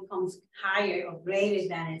SSDI becomes higher or greater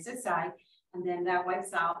than SSI, and then that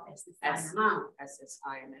wipes out SSI amount.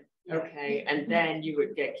 SSI amount. Okay, and then you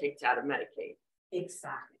would get kicked out of Medicaid.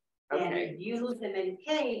 Exactly. Okay. And if you lose the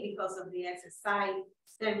Medicaid because of the SSI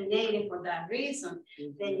terminated for that reason,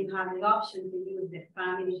 then you have the option to use the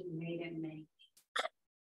family-related Medicaid.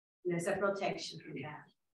 There's a protection for that.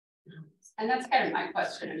 And that's kind of my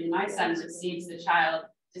question. I mean, my son receives the child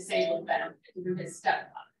disabled benefit through his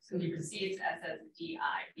stepfather. So he receives SSDI.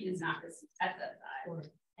 He does not receive SSI.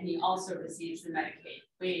 And he also receives the Medicaid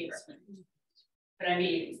waiver. But I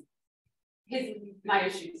mean, my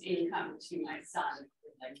issue is income to my son,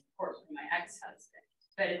 like of course from my ex-husband.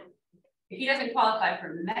 But if he doesn't qualify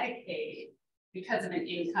for Medicaid because of an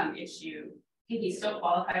income issue, can he still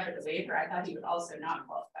qualify for the waiver? I thought he would also not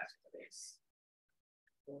qualify for the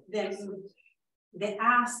waiver. Then the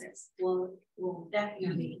assets will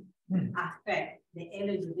definitely affect the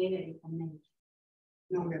eligibility for Medicaid,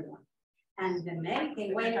 number one. And the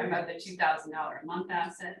Medicaid waiver, talking about the $2,000 a month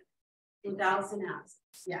asset. 2,000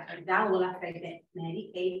 assets, yeah, that will affect the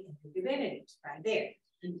Medicaid eligibility right there.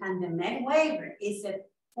 And the Med waiver is a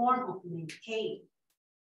form of Medicaid.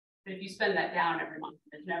 But if you spend that down every month,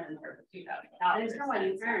 there's never more than $2,000. There's no one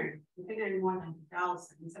you earn. You can earn more than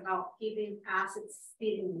 2,000. It's about keeping assets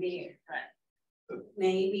sitting there. Right.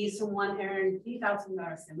 Maybe someone earned $3,000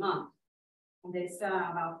 a month. And there's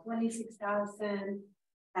about 26,000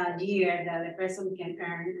 a year that the person can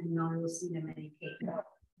earn and not losing the Medicaid. Right.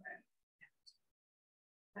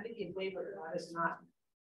 Medicaid waiver is not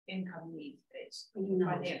income needs based, No.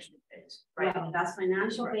 financial based, right? Well, that's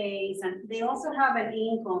financial based, and they also have an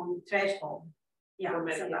income threshold. Yeah, For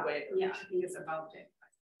Medicaid waiver. Yeah, I think it's about it.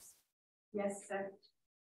 Yes, sir.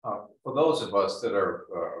 For those of us that are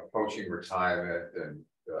approaching retirement and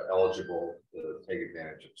eligible to take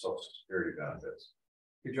advantage of Social Security benefits,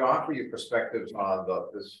 could you offer your perspectives on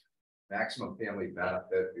this maximum family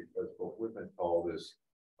benefit? Because what we've been told is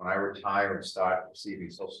when I retire and start receiving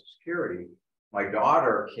Social Security, my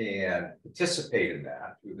daughter can participate in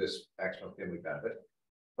that through this maximum family benefit,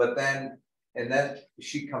 but then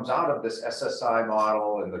she comes out of this SSI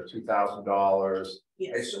model and the $2,000.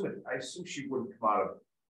 Yes. I assume she wouldn't come out of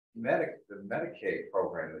the Medicaid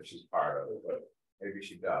program that she's part of, but maybe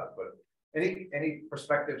she does. But any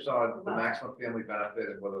perspectives on the maximum family benefit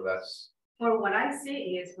and whether that's? Well, what I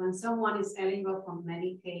see is when someone is eligible for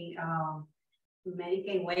Medicaid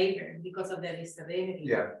waiver because of their disability.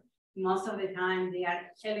 Yeah. Most of the time they are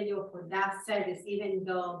eligible for that service, even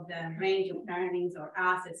though the range of earnings or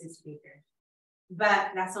assets is bigger.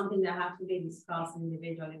 But that's something that has to be discussed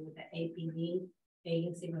individually with the APD,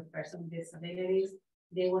 Agency with Persons with Disabilities.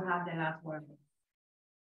 They will have the last word.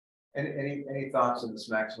 Any thoughts on this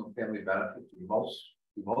maximum family benefit? Do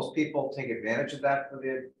most people take advantage of that for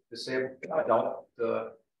the disabled adult,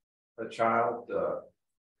 a child?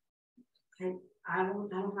 I don't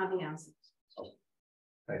have the answers.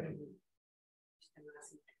 Thank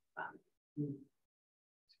you.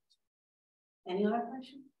 Any other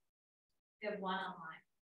questions? We have one online.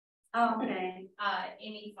 Oh, okay.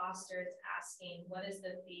 Amy Foster is asking, what is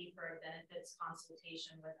the fee for a benefits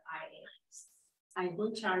consultation with IAs? I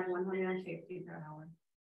will charge $150 per hour.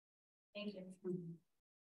 Thank you.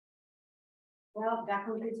 Well, that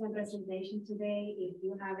concludes my presentation today. If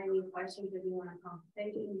you have any questions that you want to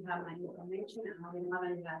conversation, you have my information, and I will have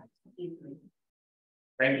any that.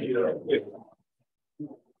 Thank you.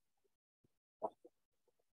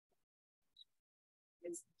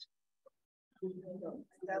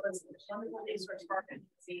 That was one of the things we're talking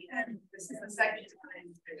about. And this is the second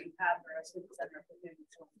time that we've had for us to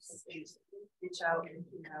reach out and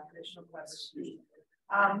have additional questions.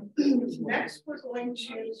 Next, we're going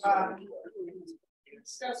to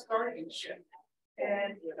discuss guardianship.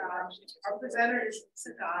 And our presenter is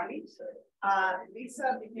STARability.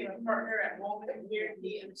 Lisa became a partner at Woman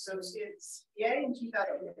Guarantee and Associates PA in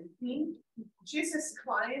 2019. She assists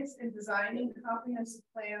clients in designing comprehensive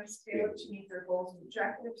plans tailored to meet their goals and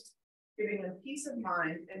objectives, giving them peace of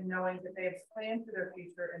mind and knowing that they have planned for their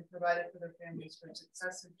future and provided for their families for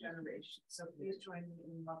successive generations. So please join me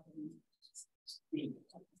in welcoming. Thank you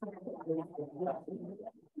for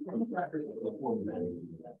everyone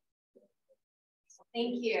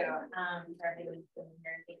being here.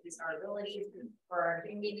 Thank you, STARability, for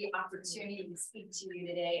giving me the opportunity to speak to you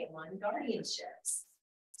today on guardianships.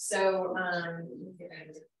 So,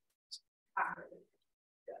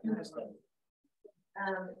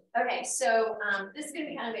 okay, so this is going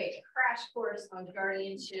to be kind of a crash course on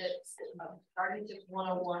guardianships, Guardianship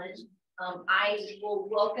 101. I will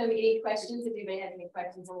welcome any questions if you may have any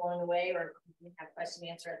questions along the way, or you have question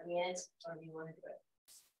and answer at the end, or if you want to do it.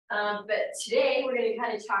 But today we're going to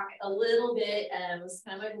kind of talk a little bit, it's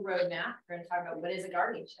kind of like a roadmap. We're going to talk about what is a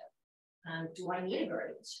guardianship. Do I need a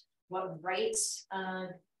guardianship? What rights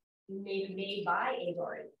may be made by a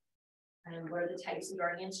guardian? And what are the types of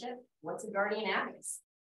guardianship? What's a guardian advocacy?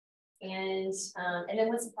 And then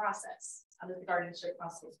what's the process? How does the guardianship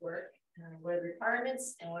process work? What are the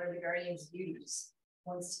requirements and what are the guardian's duties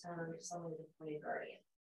once someone is appointed guardian?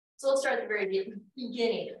 So let's start at the very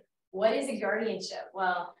beginning. What is a guardianship?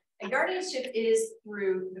 Well, a guardianship is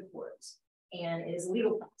through the courts and it is a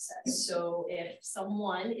legal process. So if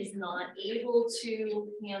someone is not able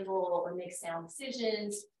to handle or make sound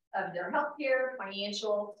decisions of their healthcare,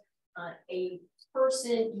 financial, a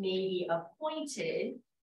person may be appointed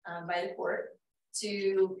by the court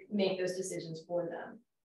to make those decisions for them.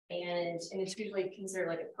 And it's usually considered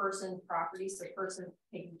like a person property, so person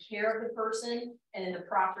taking care of the person, and then the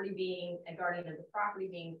property being a guardian of the property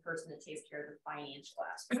being the person that takes care of the financial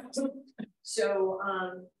aspects. So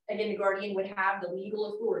again, the guardian would have the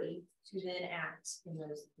legal authority to then act in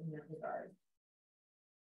that regard.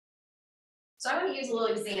 So I'm going to use a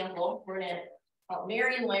little example. We're going to call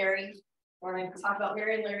Mary and Larry. We're going to talk about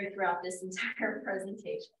Mary and Larry throughout this entire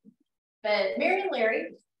presentation. But Mary and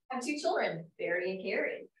Larry have two children, Barry and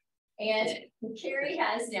Carrie. And Carrie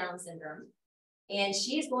has Down syndrome, and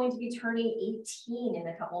she's going to be turning 18 in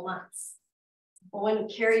a couple months. But when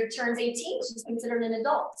Carrie turns 18, she's considered an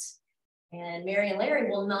adult. And Mary and Larry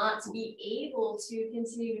will not be able to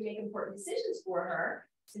continue to make important decisions for her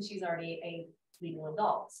since she's already a legal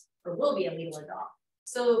adult, or will be a legal adult.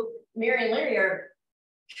 So Mary and Larry are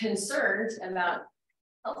concerned about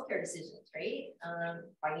healthcare decisions, right?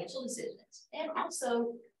 Financial decisions. And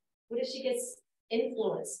also, what if she gets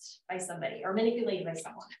influenced by somebody or manipulated by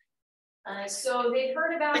someone? So they've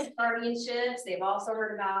heard about guardianships. They've also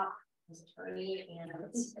heard about his attorney and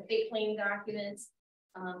estate planning documents.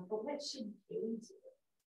 But what should they do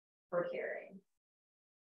for Carrie?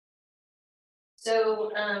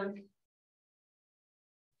 So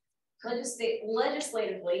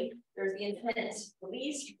legislatively, there's the intent, the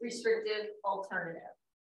least restrictive alternative.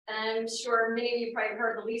 I'm sure many of you probably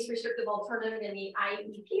heard the least restrictive alternative in the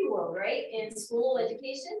IEP world, right? In school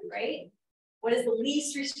education, right? What is the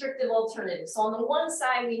least restrictive alternative? So on the one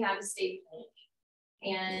side, we have estate planning.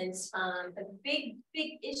 And a big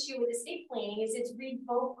issue with estate planning is it's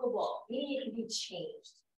revocable, meaning it can be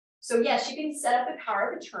changed. So yes, you can set up a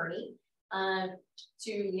power of attorney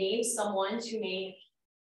to name someone to make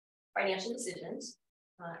financial decisions,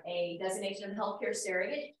 a designation of healthcare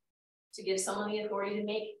surrogate to give someone the authority to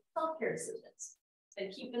make healthcare decisions.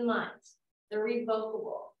 And keep in mind, they're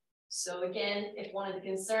revocable. So again, if one of the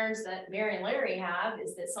concerns that Mary and Larry have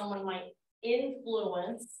is that someone might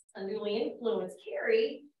unduly influence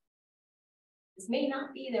Carrie, this may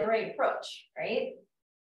not be the right approach, right?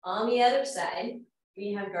 On the other side,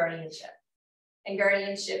 we have guardianship. And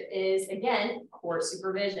guardianship is, again, court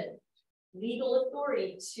supervision, legal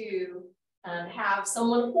authority to have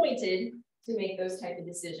someone appointed to make those type of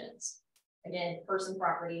decisions. Again, person,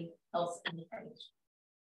 property, health, and financial.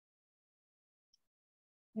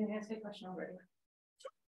 Can I ask a question already?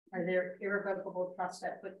 Are there irrevocable trusts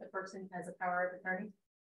that put the person as a power of attorney?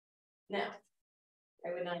 No,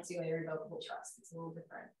 I would not do an irrevocable trust. It's a little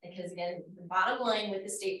different because again, the bottom line with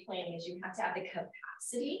estate planning is you have to have the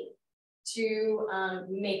capacity to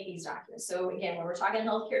make these documents. So again, when we're talking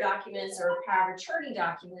healthcare documents or power of attorney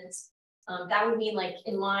documents, that would mean like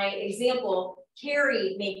in my example,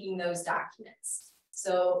 Carrie making those documents.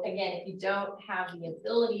 So again, if you don't have the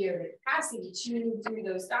ability or the capacity to do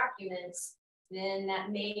those documents, then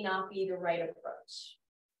that may not be the right approach.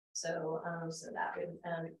 So, that would,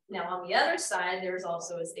 now on the other side, there's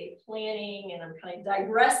also estate planning, and I'm kind of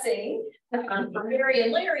digressing for Mary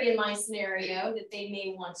and Larry in my scenario that they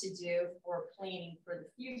may want to do for planning for the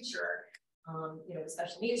future. you know,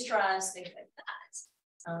 special needs trust, things like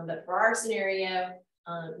that. But for our scenario,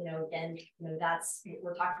 you know, again, you know, that's,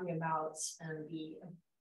 we're talking about the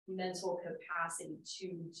mental capacity to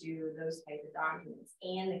do those type of documents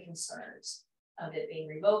and the concerns of it being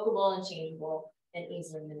revocable and changeable and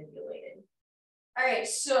easily manipulated. All right,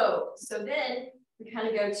 so then we kind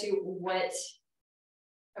of go to what,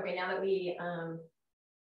 okay, now that we are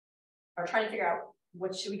trying to figure out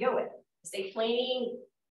what should we go with, estate planning,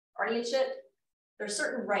 guardianship, there's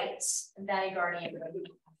certain rights that a guardian would have,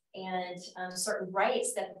 and certain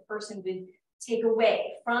rights that the person would take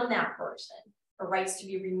away from that person, or rights to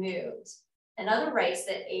be removed, and other rights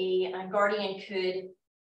that a guardian could,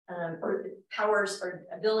 or powers or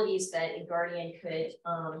abilities that a guardian could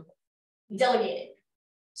delegate it.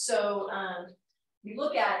 So we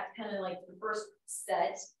look at kind of like the first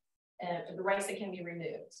set of the rights that can be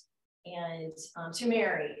removed, and to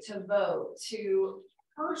marry, to vote, to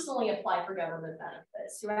personally apply for government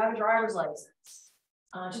benefits, to have a driver's license,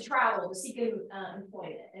 to travel, to seek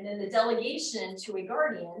employment, and then the delegation to a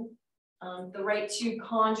guardian, the right to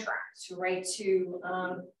contract, the right to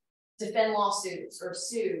defend lawsuits or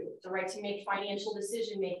sue, the right to make financial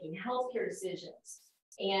decision-making, healthcare decisions,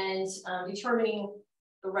 and determining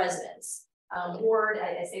the residence. Ward,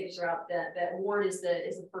 I say this throughout, that ward is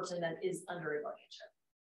the person that is under a guardianship.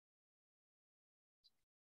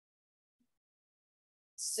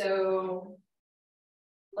 So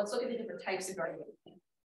let's look at the different types of guardianship.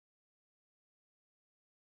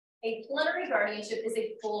 A plenary guardianship is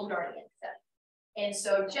a full guardianship. And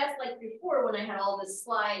so just like before, when I had all this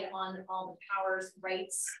slide on all the powers,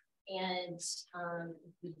 rights, and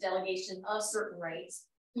the delegation of certain rights,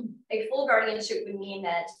 a full guardianship would mean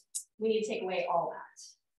that we need to take away all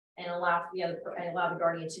that and allow the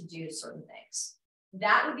guardian to do certain things.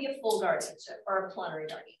 That would be a full guardianship or a plenary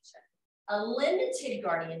guardianship. A limited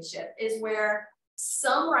guardianship is where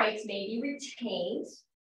some rights may be retained,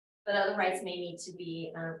 but other rights may need to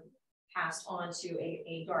be passed on to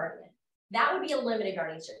a guardian. That would be a limited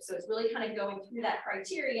guardianship. So it's really kind of going through that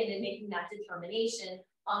criterion and making that determination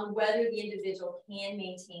on whether the individual can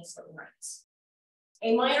maintain certain rights.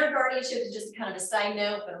 A minor guardianship is just kind of a side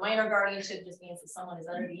note, but a minor guardianship just means that someone is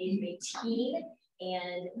under the age of 18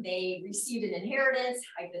 and they received an inheritance,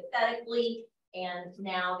 hypothetically, and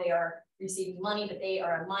now they are receiving money, but they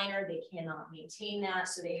are a minor, they cannot maintain that,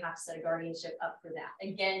 so they have to set a guardianship up for that.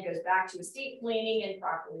 Again, goes back to estate planning and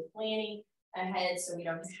properly planning ahead, so we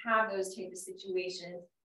don't have those type of situations.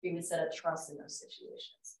 We would set up trusts in those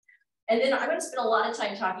situations. And then I'm going to spend a lot of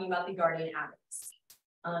time talking about the guardian advocacy.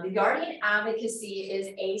 The guardian advocacy is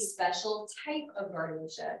a special type of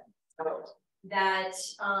guardianship that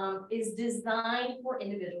is designed for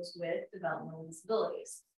individuals with developmental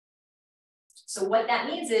disabilities. So what that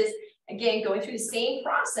means is, again, going through the same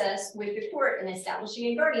process with the court and establishing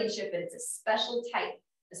a guardianship, but it's a special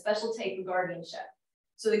type of guardianship.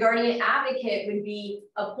 So the guardian advocate would be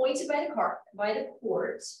appointed by the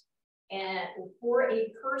court and for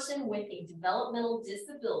a person with a developmental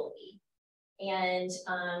disability, and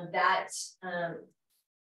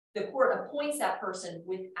the court appoints that person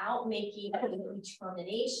without making a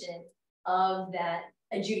determination of that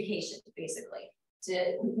adjudication, basically,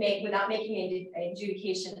 without making an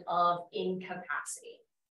adjudication of incapacity.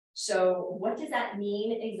 So what does that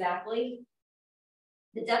mean exactly?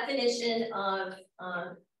 The definition of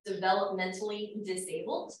developmentally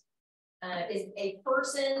disabled is a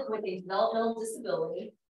person with a developmental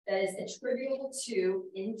disability that is attributable to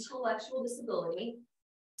intellectual disability,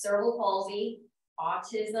 cerebral palsy,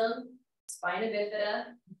 autism, spina bifida,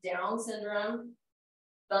 Down syndrome,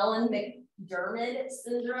 Phelan-McDermid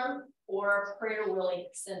syndrome, or Prader-Willi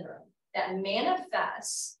syndrome that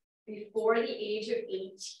manifests before the age of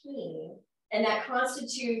 18, and that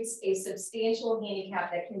constitutes a substantial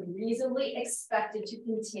handicap that can be reasonably expected to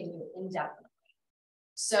continue indefinitely.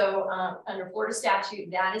 So under Florida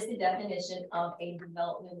statute, that is the definition of a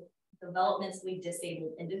developmentally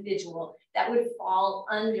disabled individual that would fall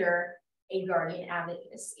under a guardian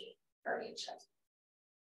advocacy guardianship.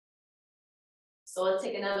 So let's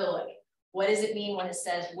take another look. What does it mean when it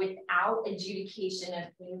says without adjudication of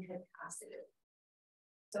incapacity?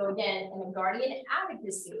 So again, in a guardian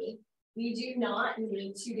advocacy, we do not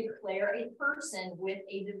need to declare a person with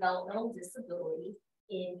a developmental disability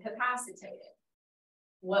incapacitated.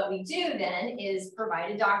 What we do then is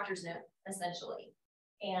provide a doctor's note, essentially.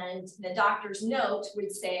 And the doctor's note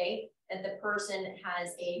would say that the person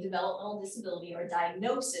has a developmental disability or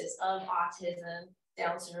diagnosis of autism,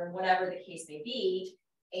 Down syndrome, whatever the case may be.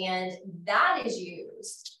 And that is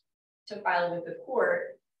used to file with the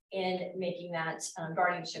court in making that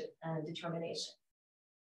guardianship determination.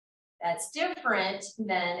 That's different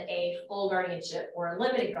than a full guardianship or a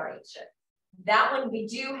limited guardianship. That one, we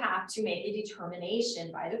do have to make a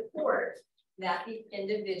determination by the court that the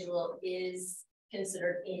individual is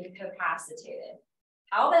considered incapacitated.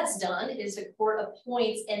 How that's done is the court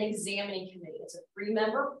appoints an examining committee. It's a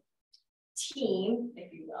 3-member team,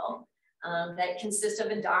 if you will, that consists of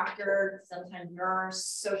a doctor, sometimes nurse,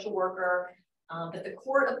 social worker, but the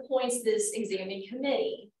court appoints this examining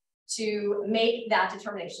committee to make that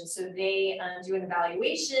determination. So they do an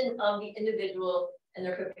evaluation of the individual and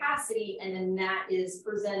their capacity, and then that is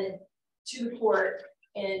presented to the court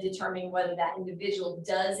in determining whether that individual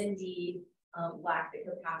does indeed lack the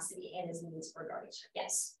capacity and is needs for guardianship.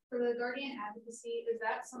 Yes. For the guardian advocacy, is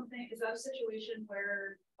that a situation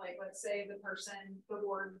where, like, let's say the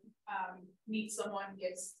board meets someone,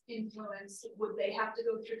 gets influenced, would they have to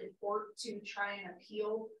go through the court to try and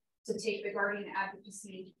appeal to take the guardian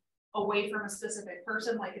advocacy away from a specific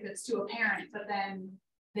person? Like if it's to a parent, but then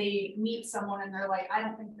they meet someone and they're like, I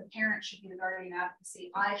don't think the parent should be the guardian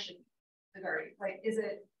advocacy, I should be the guardian. Like, is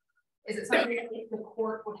it something that the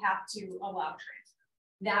court would have to allow transfer?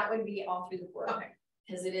 That would be all through the court. Okay.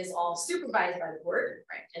 Because it is all supervised by the court.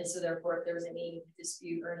 Right. And so therefore, if there was any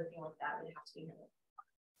dispute or anything like that, it would have to be handled.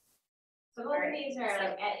 So both of these are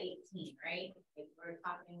like at 18, right? Like we're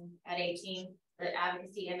talking at 18, the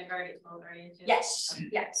advocacy and the guardianship. Yes, okay.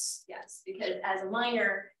 Yes. Because as a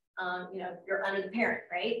minor, you're under the parent,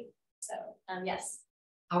 right? So, yes.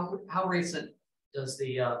 How recent does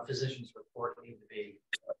the physician's report need to be?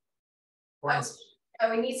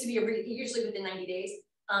 It needs to be usually within 90 days.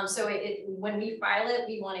 So when we file it,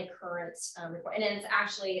 we want a current report, and it's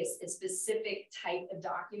actually a specific type of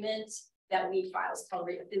document that we file. It's called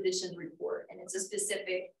a physician's report, and it's a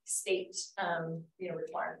specific state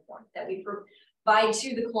required form that we provide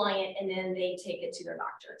to the client, and then they take it to their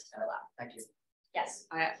doctor to fill out. Thank you. Yes.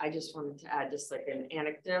 I just wanted to add just like an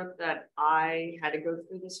anecdote that I had to go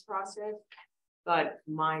through this process, but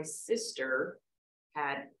my sister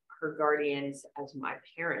had her guardians as my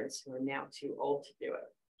parents, who are now too old to do it.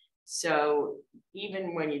 So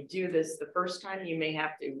even when you do this the first time, you may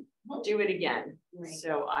have to do it again. Right.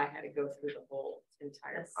 So I had to go through the whole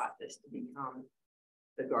entire process to become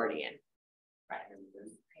the guardian. Right.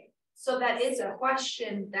 So that is a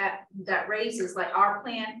question that raises, like, our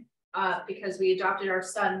plan, because we adopted our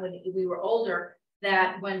son when we were older,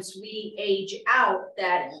 that once we age out,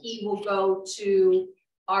 that he will go to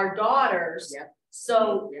our daughters. Yep.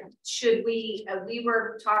 So should we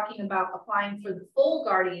were talking about applying for the full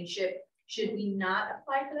guardianship. Should we not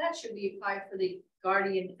apply for that? Should we apply for the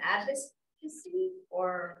guardian advocacy,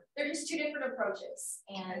 or? They're just two different approaches.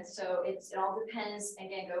 And so it all depends,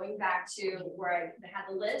 again, going back to where I had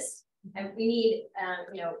the list, and we need,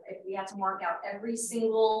 if we have to mark out every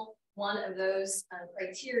single one of those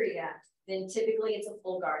criteria, then typically it's a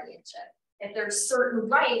full guardianship. If there's certain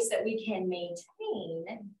rights that we can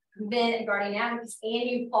maintain, then a guardian advocacy, and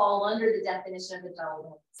you fall under the definition of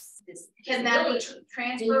development. Can that be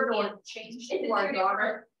transferred or changed to our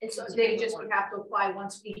daughter? So they just would have to apply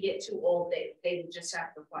once we get too old. They just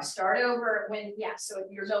have to apply. Start over when, so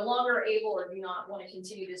if you're no longer able or do not want to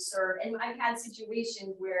continue to serve. And I've had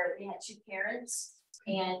situations where we had two parents,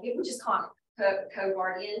 and it was just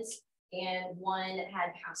co-guardians, and one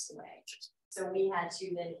had passed away. So we had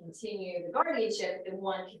to then continue the guardianship, and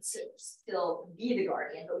one could still be the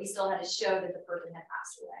guardian, but we still had to show that the person had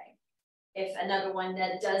passed away. If another one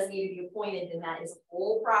that does need to be appointed, then that is a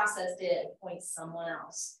whole process to appoint someone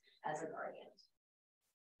else as a guardian.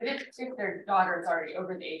 But if their daughter is already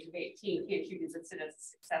over the age of 18, can't you use it as a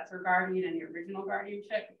successor guardian in the original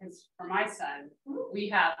guardianship? Because for my son, we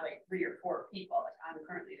have like 3 or 4 people. Like I'm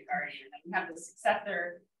currently the guardian, and we have the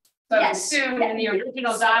successor. So I assume in the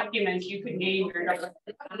original documents, you could name your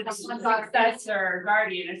successor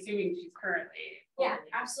guardian, assuming she's currently. Yeah,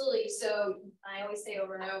 absolutely. So I always say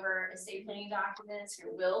over and over, estate planning documents,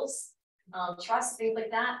 your wills, trusts, things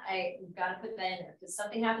like that. You've got to put that in there, because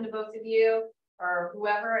something happened to both of you or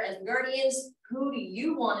whoever as guardians. Who do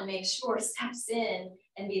you want to make sure steps in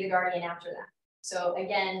and be the guardian after that? So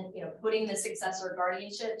again, putting the successor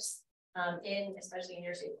guardianships in, especially in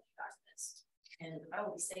your estate planning documents. And I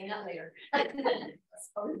will be saying that later.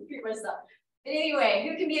 I'll repeat myself. But anyway,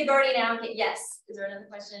 who can be a guardian advocate? Yes. Is there another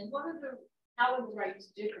question? How are the rights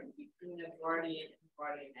different between a guardian and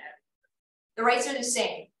guardian advocate? The rights are the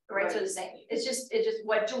same. The rights are the same. It's just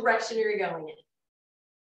what direction you're going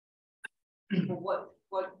in. What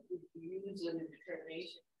would you use in the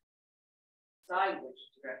determination? Decide which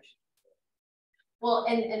direction. Well,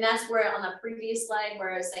 and that's where on the previous slide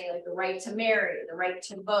where I was saying, like, the right to marry, the right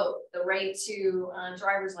to vote, the right to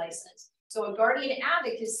driver's license. So a guardian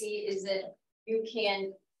advocacy is that you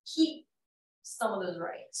can keep some of those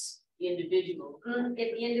rights. The individual.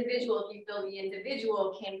 If you feel the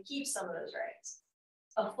individual can keep some of those rights.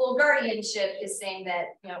 A full guardianship is saying that,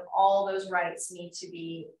 you know, all those rights need to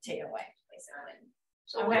be taken away, basically.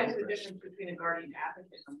 So what is the difference between a guardian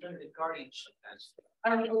advocate and limited guardianship?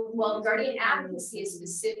 Well, guardian advocacy is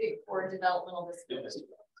specific for developmental disability.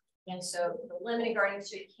 And so the limited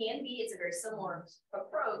guardianship can be, it's a very similar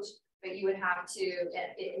approach, but you would have to,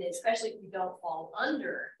 and especially if you don't fall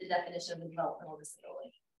under the definition of a developmental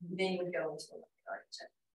disability, then you would go into a limited guardianship.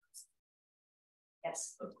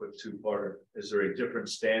 Yes. A quick two-parter. Is there a different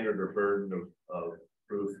standard or burden of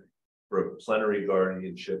proof for a plenary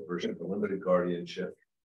guardianship versus a limited guardianship?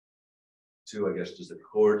 Two, I guess, does the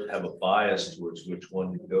court have a bias towards which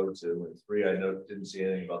one you go to? And three, I didn't see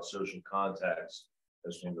anything about social contacts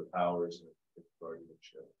as one of the powers of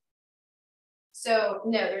guardianship. So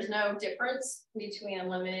no, there's no difference between a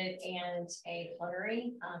limited and a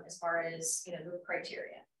plenary as far as, you know, the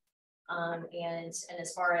criteria. And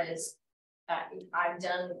as far as I've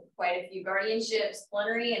done quite a few guardianships,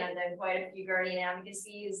 plenary, and I've done quite a few guardian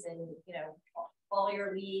advocacies, and you know, follow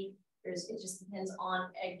your lead. It just depends on,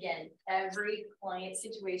 again, every client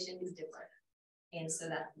situation is different, and so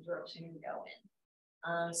that's the direction you go in.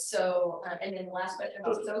 And then the last question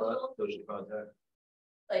about social contact,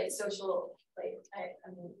 like social, like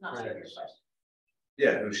I'm not sure of your question.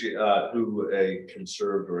 Yeah, who a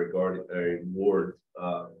conserved or a guardian, a ward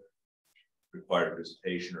required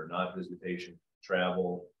visitation or not visitation,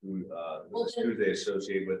 travel, who they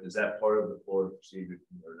associate with? Is that part of the Florida procedure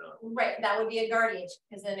or not? Right, that would be a guardianship,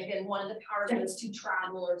 because then again, one of the powers was to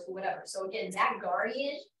travel or to whatever. So again, that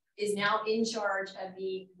guardian is now in charge of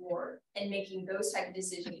the ward and making those type of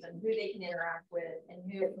decisions on who they can interact with and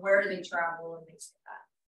where do they travel and things like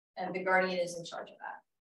that. And the guardian is in charge of that.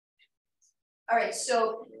 All right,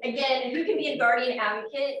 so again, who can be a guardian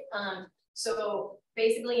advocate? So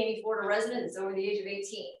basically any Florida resident that's over the age of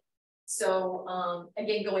 18. So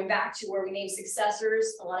again, going back to where we name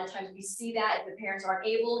successors, a lot of times we see that if the parents aren't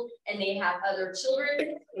able and they have other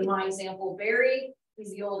children. In my example, Barry,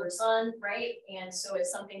 he's the older son, right? And so if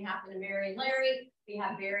something happened to Mary and Larry, we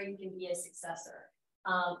have Barry who can be a successor.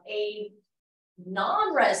 A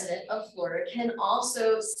non-resident of Florida can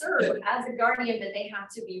also serve as a guardian, but they have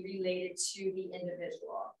to be related to the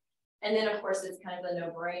individual. And then, of course, it's kind of a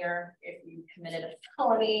no-brainer. If you committed a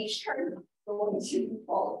felony, you're going to be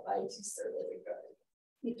qualified to serve as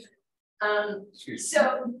a guardian.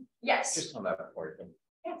 So, yes. Just on that point.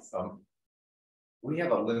 Yes. We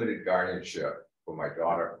have a limited guardianship for my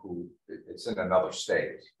daughter, who it's in another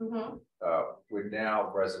state. Mm-hmm. We're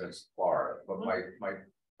now residents of Florida, but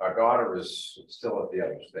our daughter is still at the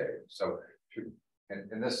other state. So,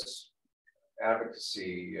 in this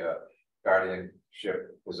advocacy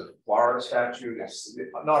guardianship was a Florida statute. It's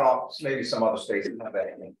not all, maybe some other states have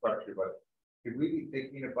that in structure, but could we be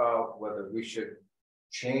thinking about whether we should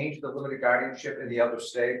change the limited guardianship in the other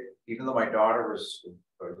state, even though my daughter was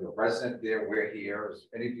a resident there, we're here?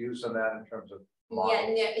 Any views on that in terms of model? Yeah,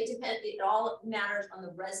 no, it depends. It all matters on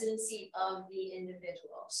the residency of the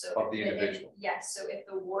individual. So of the individual. Yes. So if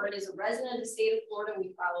the ward is a resident of the state of Florida,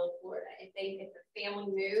 we follow Florida. If the family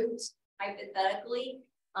moves, hypothetically,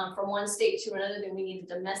 from one state to another, then we need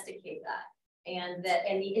to domesticate that. And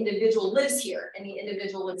the individual lives here, and the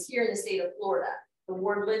individual lives here in the state of Florida. The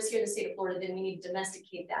ward lives here in the state of Florida, then we need to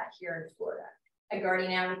domesticate that here in Florida. A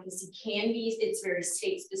guardian advocacy can be, it's very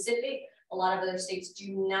state specific. A lot of other states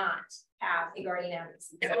do not have a guardian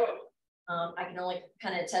advocacy. I can only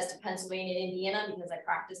kind of attest to Pennsylvania and Indiana because I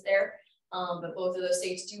practice there. But both of those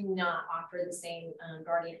states do not offer the same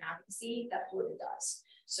guardian advocacy that Florida does.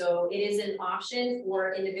 So it is an option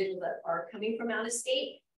for individuals that are coming from out of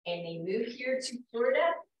state and they move here to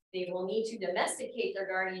Florida. They will need to domesticate their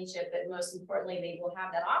guardianship, but most importantly, they will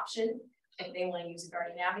have that option if they want to use a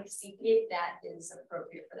guardian advocacy, if that is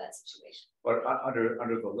appropriate for that situation. But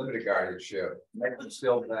under the limited guardianship, I can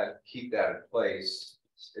still keep that in place.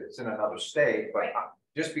 It's in another state, but right.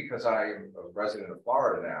 Just because I am a resident of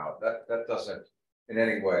Florida now, that doesn't in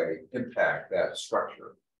any way impact that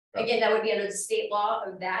structure. Again, that would be under the state law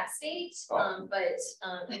of that state, but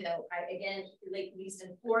you know, again, at least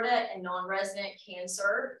in Florida, a non-resident can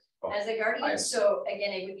serve as a guardian. So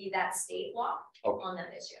again, it would be that state law on that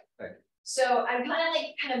issue. Thank you. So I'm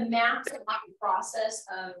kind of mapped out the process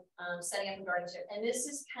of setting up a guardianship, and this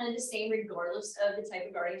is kind of the same regardless of the type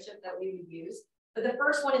of guardianship that we would use. But the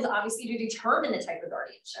first one is obviously to determine the type of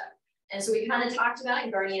guardianship. And so we kind of talked about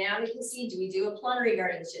in guardian advocacy. Do we do a plenary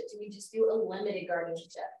guardianship? Do we just do a limited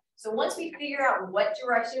guardianship? So once we figure out what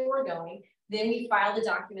direction we're going, Then we file the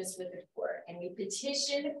documents with the court and we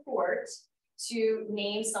petition the court to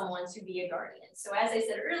name someone to be a guardian. So as I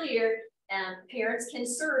said earlier, parents can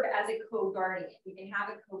serve as a co-guardian. You can have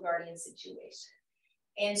a co-guardian situation.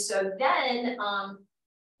 And so then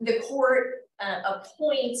the court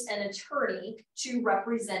appoints an attorney to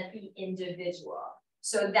represent the individual.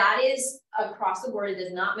 So that is across the board. It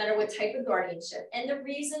does not matter what type of guardianship. And the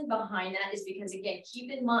reason behind that is because, again,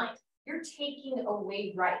 keep in mind, you're taking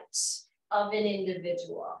away rights of an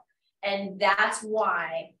individual. And that's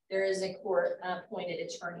why there is a court appointed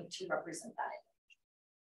attorney to represent that.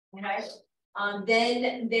 Okay.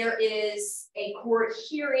 Then there is a court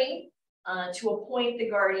hearing to appoint the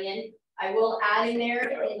guardian. I will add in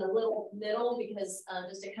there in the little middle because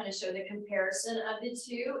just to kind of show the comparison of the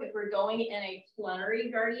two, if we're going in a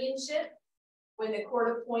plenary guardianship, when the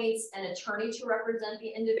court appoints an attorney to represent the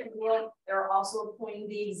individual, they're also appointing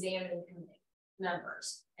the examining committee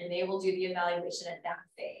members, and they will do the evaluation at that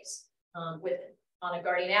phase. On a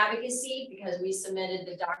guardian advocacy, because we submitted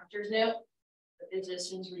the doctor's note, the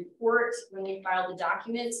physician's report, when we filed the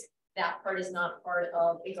documents, that part is not part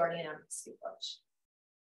of a guardian advocacy approach.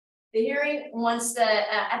 The hearing, once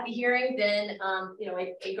at the hearing, then you know,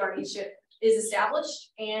 a guardianship is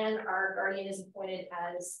established and our guardian is appointed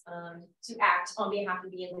as to act on behalf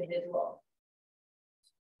of the individual.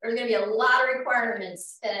 There's going to be a lot of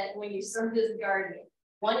requirements when you serve as a guardian.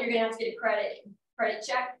 One, you're going to have to get a credit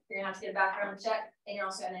check. You're going to have to get a background check, and you're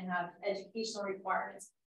also going to have educational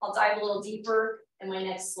requirements. I'll dive a little deeper in my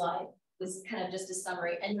next slide. This is kind of just a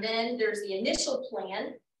summary. And then there's the initial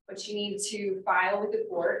plan, which you need to file with the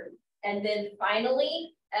court. And then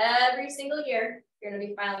finally, every single year, you're going to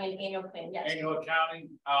be filing an annual plan. Yes. Annual accounting.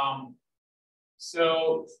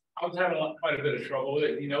 So I was having quite a bit of trouble with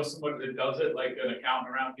it. You know, someone that does it, like an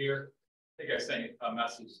accountant around here. I think I sent a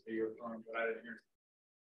message to your firm, but I didn't hear.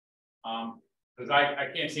 Because I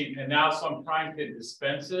can't see, and now so I'm trying to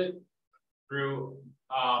dispense it through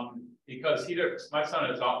because my son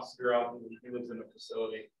is officer out, he lives in a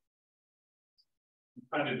facility.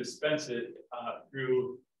 I'm trying to dispense it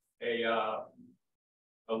through a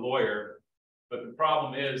lawyer, but the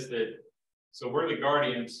problem is that so we're the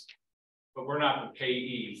guardians, but we're not the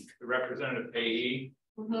payee, the representative payee.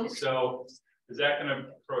 Mm-hmm. So is that going to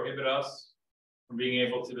prohibit us from being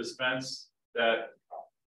able to dispense that?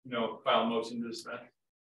 You know, file a motion to dispense?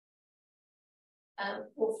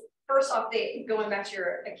 Well, first off, going back to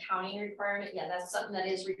your accounting requirement, yeah, that's something that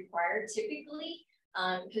is required typically,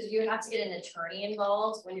 because you have to get an attorney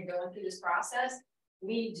involved when you're going through this process.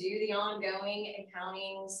 We do the ongoing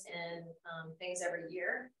accountings and things every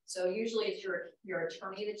year. So usually it's your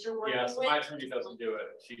attorney that you're working with. Yeah, so my attorney doesn't do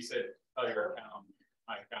it. She said, tell your accountant,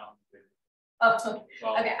 my accountant. Oh,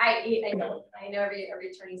 well, okay. I know every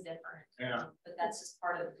attorney's different. Yeah, but that's just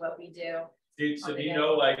part of what we do. So do you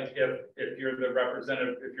know, like, if you're the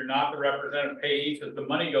representative, if you're not the representative payee, because the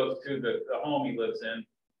money goes to the home he lives in,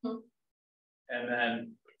 mm-hmm. And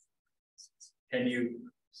then can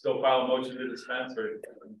you still file a motion to dispense, or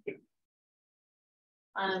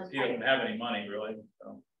he doesn't have any money really?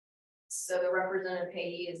 So the representative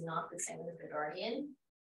payee is not the same as the guardian.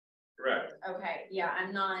 Correct. Okay, yeah,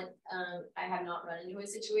 I'm not, I have not run into a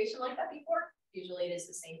situation like that before. Usually it is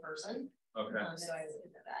the same person. Okay. So I would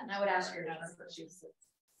look at that. And I would ask your daughter, but she's,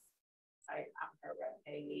 I'm her rep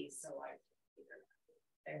payee, so I.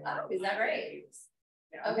 Oh, is that right?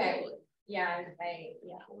 Yeah. Okay. Yeah,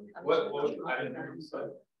 yeah. What I didn't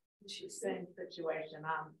know. She's same situation.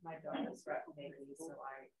 My daughter's rep payee, so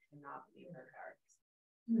I cannot leave her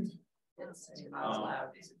cards. It's not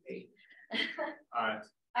allowed to be. All right.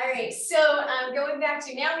 All right, so going back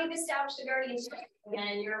to now we've established a guardianship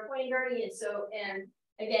and you're appointing guardian. So, and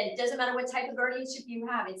again, it doesn't matter what type of guardianship you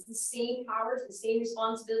have, it's the same powers, the same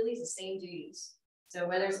responsibilities, the same duties. So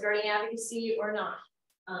whether it's guardian advocacy or not,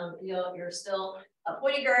 you're still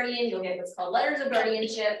appointed guardian, you'll get what's called letters of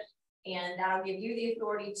guardianship, and that'll give you the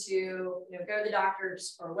authority to go to the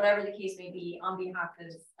doctors or whatever the case may be on behalf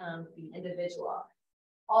of the individual.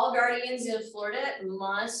 All guardians in Florida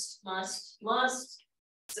must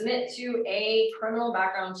submit to a criminal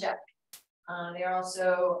background check. They are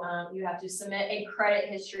also, you have to submit a credit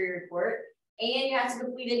history report, and you have to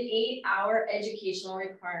complete an 8-hour educational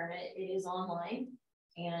requirement. It is online,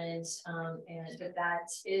 but that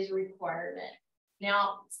is a requirement.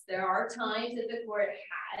 Now, there are times that the court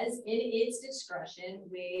has, in its discretion,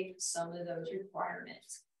 waived some of those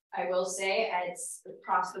requirements. I will say, it's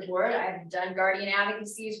across the board. I've done guardian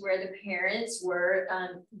advocacies where the parents were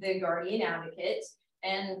the guardian advocate.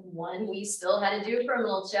 And one, we still had to do a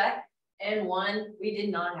criminal check, and one, we did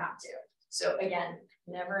not have to. So again,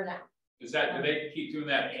 never know. Is that, do they keep doing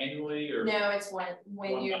that annually or? No, it's when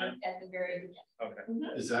One you're time? at the very beginning. Okay.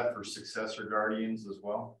 Is that for successor guardians as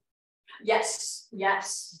well? Yes,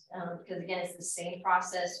 yes, because again, it's the same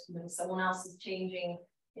process when someone else is changing,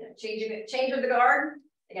 change of the guard,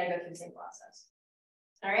 they gotta go through the same process.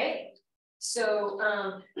 All right, so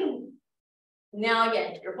now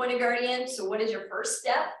again, you're appointed guardian, so what is your first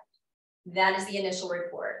step? That is the initial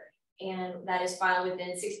report. And that is filed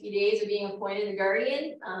within 60 days of being appointed a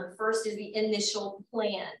guardian. First is the initial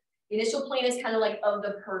plan. The initial plan is kind of like of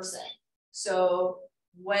the person. So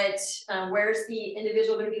where's the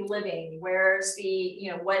individual going to be living? Where's the,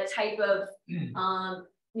 what type of,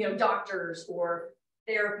 doctors or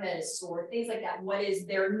therapists or things like that? What is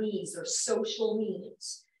their needs or social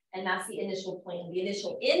needs? And that's the initial plan. The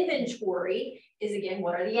initial inventory is, again,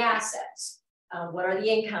 what are the assets? What are the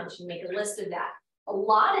incomes? You make a list of that. A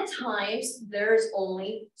lot of times there's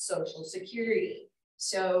only Social Security.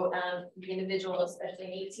 So the individual, especially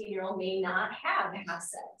an 18-year-old, may not have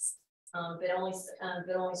assets, but only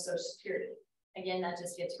Social Security. Again, that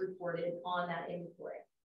just gets reported on that inventory.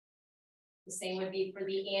 The same would be for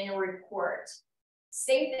the annual report.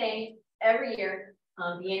 Same thing every year.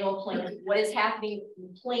 The annual plan, what is happening,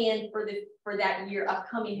 planned for that year,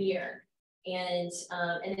 upcoming year, and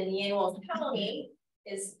then the annual accounting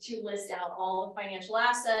is to list out all the financial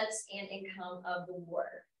assets and income of the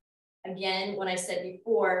ward. Again, when I said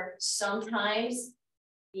before, sometimes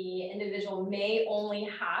the individual may only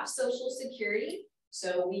have Social Security,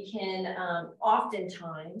 so we can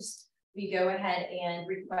oftentimes we go ahead and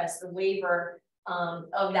request the waiver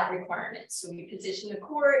of that requirement. So we petition the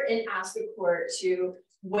court and ask the court to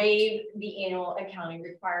waive the annual accounting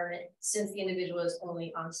requirement since the individual is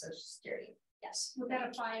only on Social Security. Yes. Would that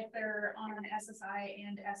apply if they're on an SSI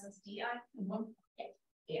and SSDI? Mm-hmm.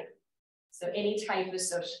 Yeah. So any type of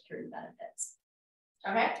Social Security benefits.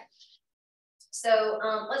 Okay. So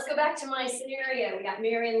let's go back to my scenario. We got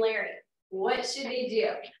Mary and Larry. What should they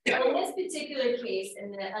do? Well, in this particular case,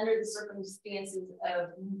 and then under the circumstances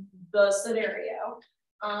of the scenario,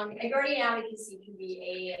 a guardian advocacy could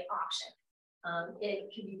be an option.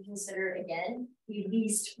 It could be considered, again, the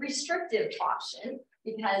least restrictive option,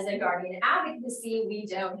 because a guardian advocacy, we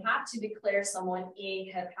don't have to declare someone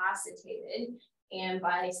incapacitated. And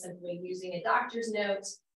by simply using a doctor's note,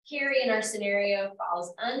 Carrie in our scenario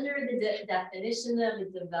falls under the definition of a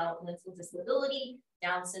developmental disability,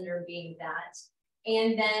 Down syndrome being that.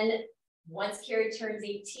 And then once Carrie turns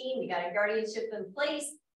 18, we got a guardianship in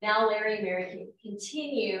place. Now Larry and Mary can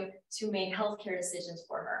continue to make healthcare decisions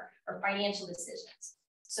for her or financial decisions.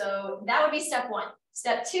 So that would be step one.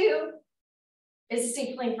 Step two is the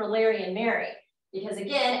same thing for Larry and Mary, because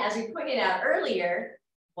again, as we pointed out earlier,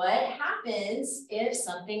 what happens if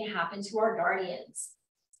something happened to our guardians?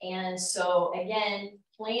 And so again,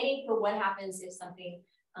 planning for what happens if something,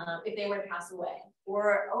 if they were to pass away,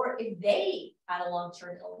 or if they had a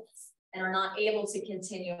long-term illness and are not able to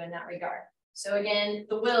continue in that regard. So again,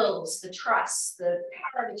 the wills, the trusts, the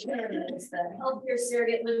power of attorney, the healthcare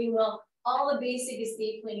surrogate living will, all the basic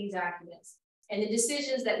estate planning documents. And the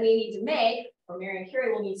decisions that we need to make, or Mary and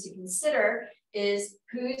Carrie will need to consider, is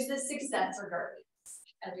who's the successor guardians,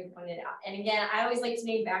 as we pointed out. And again, I always like to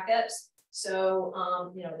name backups. So,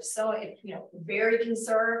 if very can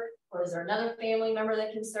serve, or is there another family member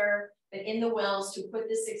that can serve, but in the wills to put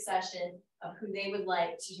the succession of who they would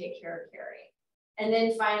like to take care of Carrie. And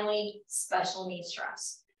then finally, special needs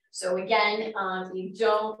trust. So again, you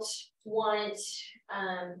don't want,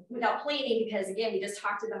 without planning, because again, we just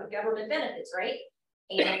talked about government benefits, right?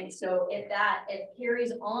 And so if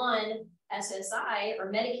Carrie's on SSI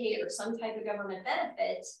or Medicaid or some type of government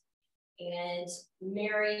benefit, and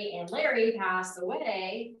Mary and Larry pass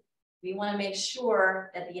away, we want to make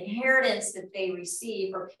sure that the inheritance that they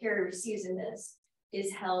receive or Carrie receives in this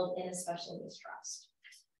is held in a special needs trust.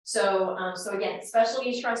 So, again, special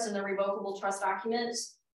needs trust and the revocable trust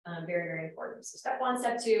documents, very, very important. So step one,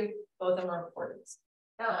 step two, both of them are important.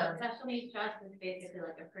 So a special needs trust is basically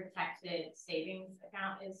like a protected savings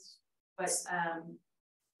account is what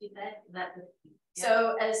you said that. Yeah.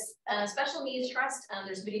 So as a special needs trust,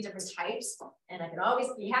 there's many different types, and I can always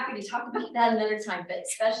be happy to talk about that another time. But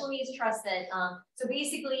special needs trust that so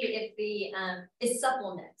basically, if the it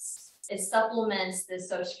supplements the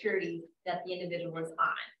Social Security that the individual is on.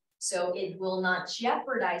 So it will not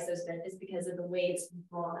jeopardize those benefits because of the way it's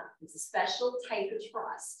drawn up. It's a special type of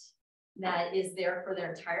trust that is there for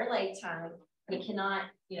their entire lifetime. It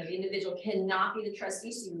cannot, the individual cannot be the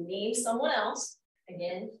trustee. So you name someone else,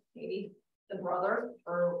 again, maybe the brother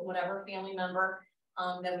or whatever family member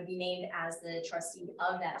that would be named as the trustee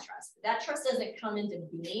of that trust. But that trust doesn't come into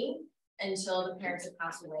being until the parents have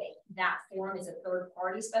passed away. That form is a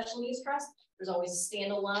third-party special needs trust. There's always a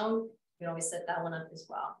standalone. You can always set that one up as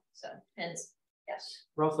well. So depends. Yes.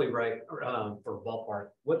 Roughly right, for ballpark,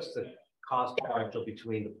 what's the cost differential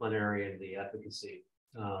between the plenary and the advocacy?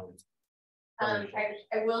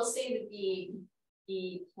 I will say that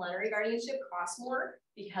the plenary guardianship costs more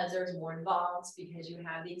because there's more involved, because you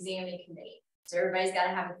have the examining committee. So everybody's got to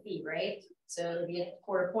have a fee, right? So the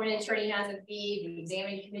court-appointed attorney has a fee, the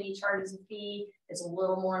examining committee charges a fee. It's a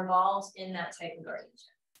little more involved in that type of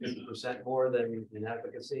guardianship. 50% more than in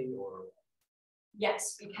advocacy, or?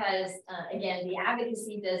 Yes, because again, the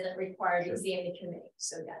advocacy doesn't require the examining committee.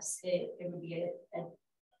 So yes, it would be a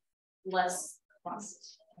less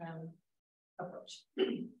cost approach.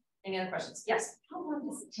 Any other questions? Yes. How long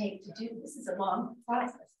does it take to do? This is a long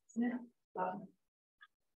process, isn't it?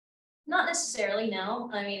 Not necessarily, no.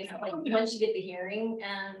 I mean, like once you get the hearing,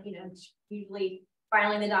 and usually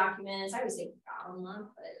filing the documents, I would say about a month,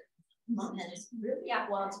 but really, yeah.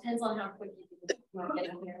 Well, it depends on how quick you want to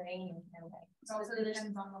get a hearing and everything. It also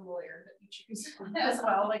depends on the lawyer that you choose as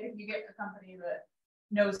well. Like if you get a company that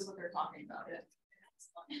knows what they're talking about,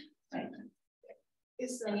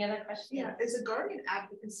 Any other questions? Yeah, is a guardian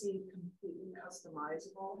advocacy completely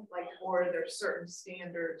customizable? Like, or are there certain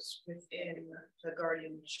standards within the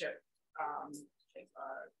guardianship,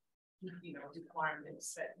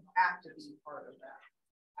 requirements that have to be part of that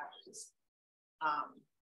advocacy?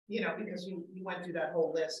 Because you went through that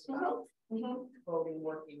whole list about voting,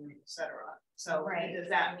 working, etc. So does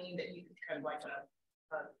that mean that you can kind of like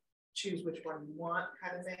choose which one you want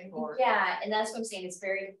kind of thing? Or yeah, and that's what I'm saying. It's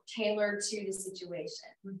very tailored to the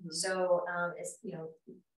situation. So it's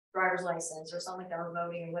driver's license or something like that, or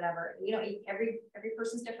voting or whatever. Every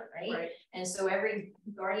person's different, right? And so every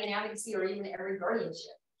guardian advocacy or even every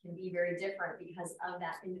guardianship can be very different because of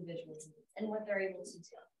that individual's needs and what they're able to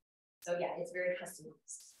do. So yeah, it's very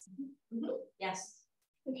customized. Yes.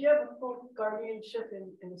 If you have a full guardianship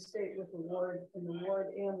in the state with the ward, and the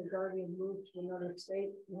ward and the guardian move to another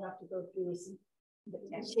state, you have to go through this. You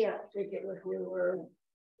can't take it with you, or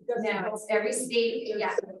it's every state.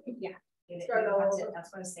 Yeah.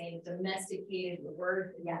 That's what I'm saying. Domesticated the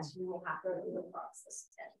word. Yes, you will have to go through the process.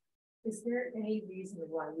 Is there any reason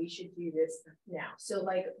why we should do this now? So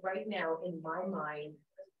like right now in my mind,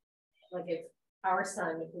 like if our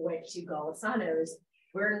son went to Golisanos,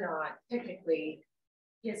 we're not technically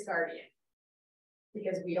his guardian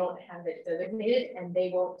because we don't have it designated, and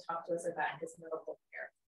they won't talk to us about his medical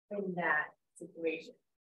care in that situation.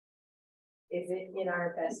 Is it in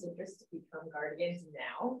our best interest to become guardians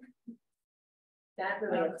now? That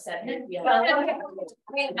really upset me. Yeah. All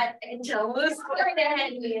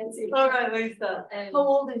right, Lisa. How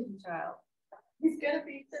old is your child? He's gonna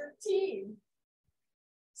be 13.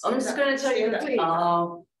 I'm just gonna tell you that.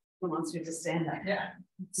 Who wants me to stand up? Yeah.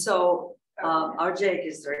 So our Jake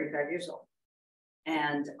is 35 years old,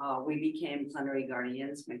 and we became plenary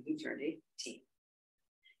guardians when he turned 18.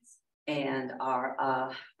 And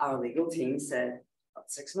our legal team said,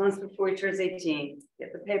 6 months before he turns 18,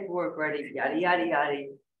 get the paperwork ready, yada, yada, yada.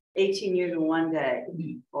 18 years in 1 day,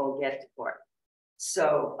 we'll get to court.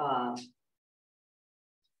 So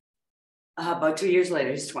about 2 years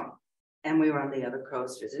later, he's 20. And we were on the other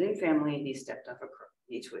coast visiting family, and he stepped off a crook.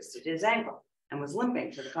 He twisted his ankle and was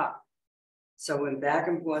limping to the car. So went back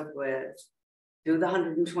and forth with do the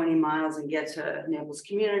 120 miles and get to Naples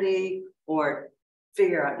community, or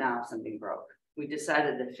figure out now if something broke. We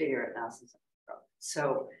decided to figure it out since something broke.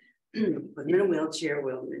 So put him in a wheelchair,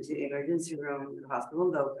 wheeled him into the emergency room in the hospital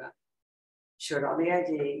in Boca, showed all the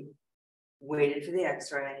ID, waited for the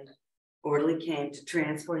x-ray. Orderly came to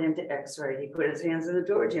transport him to x-ray. He put his hands on the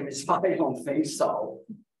door, Jim, his I don't think so.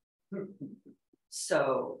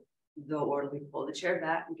 So the orderly pulled the chair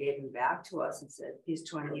back and gave him back to us and said, he's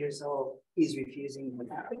 20 years old, he's refusing to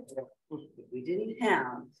have it. If we didn't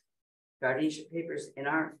have guardianship papers in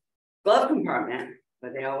our glove compartment,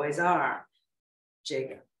 but they always are,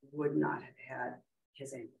 Jacob would not have had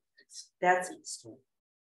his ankle. That's the story.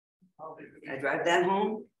 I drive that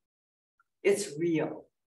home. It's real,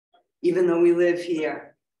 even though we live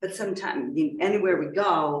here. But sometimes anywhere we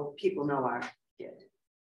go, people know our kid.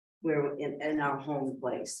 We're in our home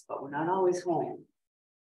place, but we're not always home.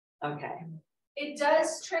 Okay. It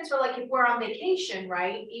does transfer, like if we're on vacation,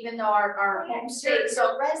 right? Even though our home state,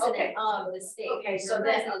 so resident of the state. Okay, so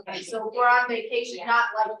then, so if we're on vacation, not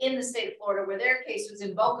like in the state of Florida where their case was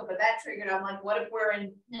in Boca, but that triggered, I'm like, what if we're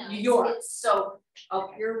in New York? So,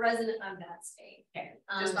 okay. You're a resident of that state. Okay,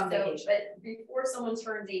 just on vacation. But before someone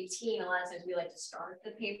turns 18, a lot of times we like to start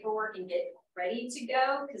the paperwork and get ready to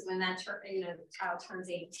go, because when that the child turns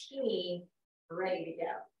 18, we're ready to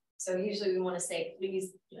go. So usually we want to say,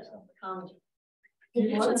 please, come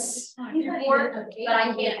Once. but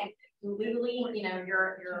I can't legally, you're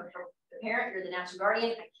the parent, you're the natural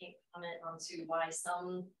guardian. I can't comment on to why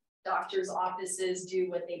some doctors' offices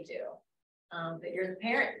do what they do. But you're the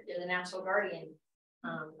parent, you're the natural guardian.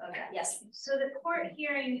 Okay, yes. So the court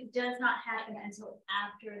hearing does not happen until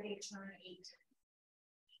after they turn 18.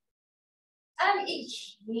 It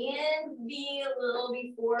can be a little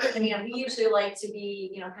before. I mean, we usually like to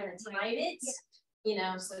be, kind of time it,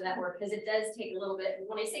 so that we're, because it does take a little bit.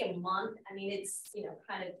 When I say a month, I mean, it's,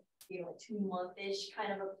 kind of, a 2-month-ish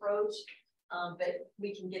kind of approach. But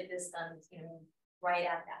we can get this done, right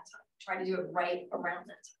at that time. Try to do it right around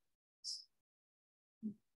that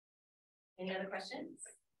time. Any other questions?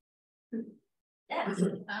 Yes.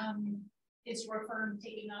 Is your firm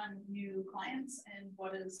taking on new clients, and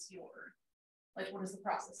what is the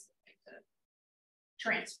process like to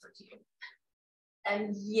transfer to you?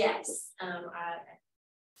 And yes,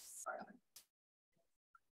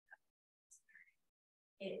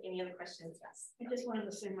 any other questions? Yes. I just wanted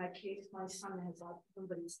to say my case, my son has autism,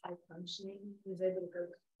 but he's high functioning. He was able to go to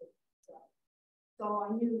the so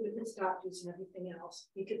I knew with his doctors and everything else,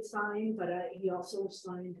 he could sign, but he also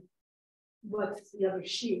signed what's the other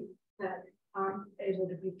sheet that I'm able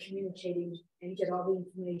to be communicating and get all the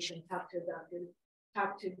information, talk to the doctor,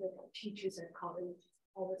 talk to the teachers and colleagues,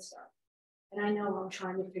 all this stuff. And I know I'm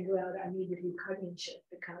trying to figure out, I need to do guardianship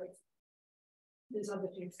because there's other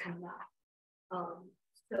things coming up.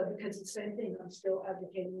 So because it's the same thing, I'm still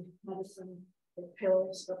advocating medicine, the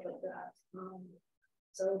pills, stuff like that.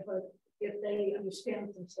 But if they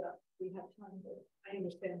understand some stuff, we have time to, I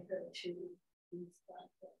understand her to do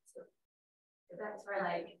stuff. So that's where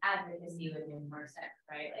like advocacy would be more set,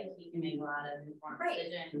 right? Like you can make a lot of informed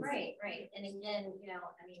decisions. Right. And again,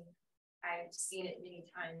 I mean, I've seen it many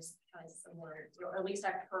times, kind of similar, or at least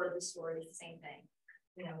I've heard the story, the same thing.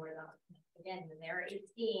 Where again, when they're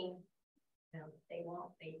 18, they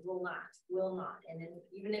will not. And then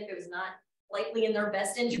even if it was not likely in their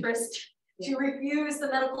best interest to refuse the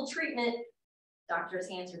medical treatment, doctors'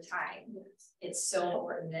 hands are tied. It's so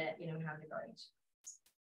important that, have the guardianship.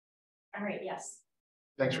 All right, yes.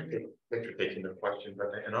 Thanks for taking the question,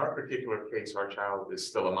 but in our particular case, our child is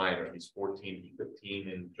still a minor. He's 14, 15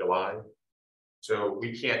 in July. So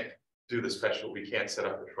we can't do the special, we can't set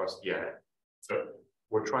up a trust yet. So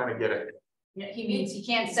we're trying to get it. Yeah, he means he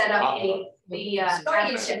can't set up the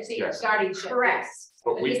guardianship. Yes. Guardianship. Correct.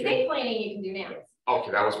 But the estate planning you can do now.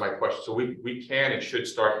 Okay, that was my question. So we can and should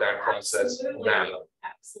start that process now.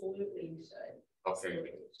 Absolutely, you should.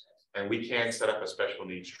 Okay. And we can set up a special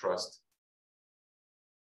needs trust,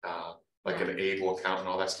 like an able account and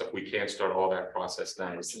all that stuff. We can start all that process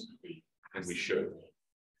now, and we should.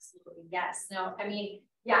 Absolutely, yes. No, I mean,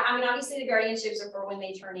 obviously the guardianships are for when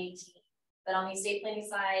they turn 18, but on the estate planning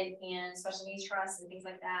side and special needs trusts and things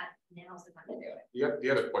like that, now's the time to do it. The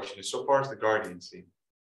other question is, so far as the guardiancy,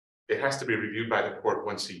 it has to be reviewed by the court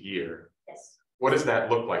once a year. Yes. What does that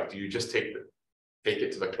look like? Do you just take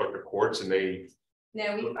it to the clerk of courts and they?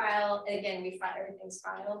 No, we file, everything's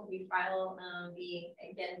filed. We file the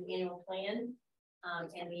annual plan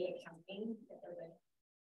and the accounting.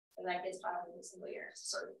 And that gets filed every single year.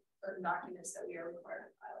 Certain documents that we are required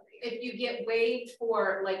to file. If you get waived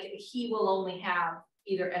for, like, he will only have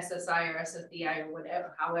either SSI or SSDI or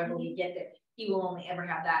whatever, however we get there, he will only ever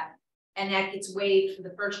have that. And that gets waived for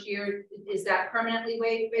the first year. Is that permanently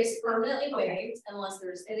waived? Basically, permanently waived, unless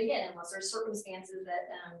there's circumstances that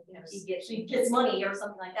he gets money or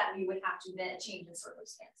something like that, we would have to then change the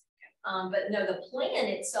circumstance. But no, the plan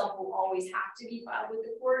itself will always have to be filed with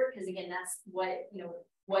the court, because again, that's what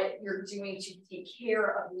what you're doing to take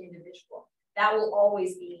care of the individual. That will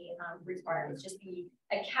always be required. It's just the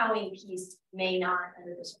accounting piece may not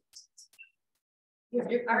under the circumstances.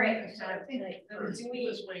 All right. We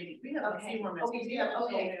have a few more minutes.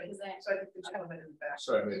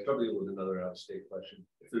 Sorry, I may trouble you with another out-of-state question.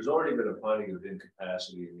 If there's already been a finding of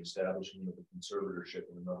incapacity in the establishment of a conservatorship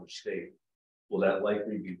in another state, will that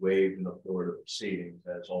likely be waived in the Florida proceedings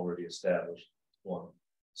as already established? One.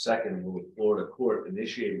 Second, will the Florida court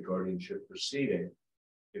initiate a guardianship proceeding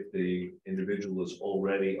if the individual is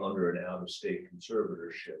already under an out-of-state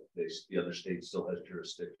conservatorship? The other state still has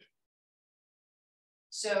jurisdiction.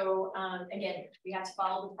 So again, we have to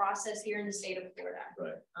follow the process here in the state of Florida,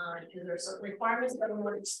 right? Because there are certain requirements that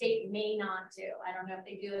the state may not do. I don't know if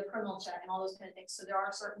they do a criminal check and all those kind of things. So there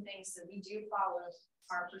are certain things that we do follow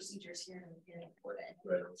our procedures here in Florida.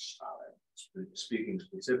 Right. Speaking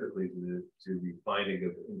specifically to the finding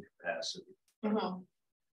of incapacity.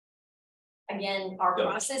 Again, our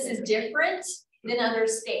process is different than other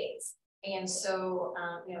states. And so,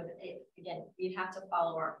 again, we have to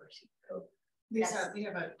follow our procedure. Lisa, we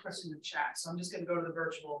have a question in the chat, so I'm just gonna go to the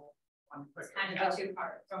virtual one quick. Kind of a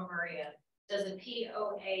two-part from Maria. Does a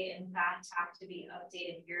POA in fact have to be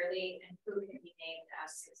updated yearly, and who can be named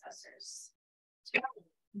as successors?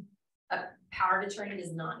 A power of attorney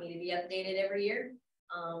does not need to be updated every year.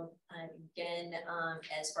 Again,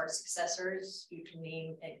 as far as successors, you can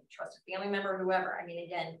name a trusted family member, whoever. I mean,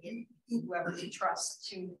 again, whoever you trust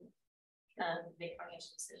to make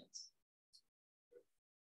financial decisions.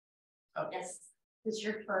 Oh, yes. Does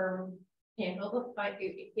your firm handle the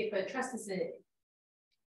if a trust is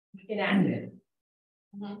inactive?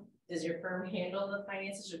 Does your firm handle the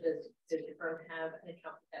finances, or does your firm have an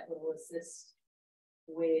accountant that will assist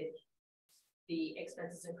with the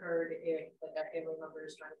expenses incurred if like our family member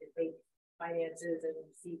is trying to take finances and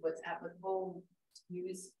see what's applicable to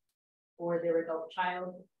use for their adult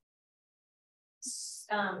child?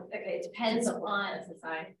 Okay, it depends on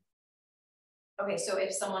SSI. Okay, so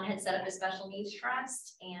if someone had set up a special needs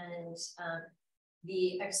trust and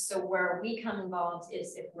so where we come involved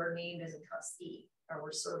is if we're named as a trustee or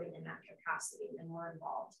we're serving in that capacity, then we're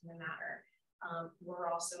involved in the matter. We're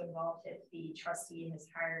also involved if the trustee has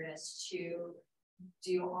hired us to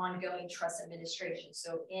do ongoing trust administration.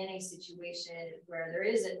 So in a situation where there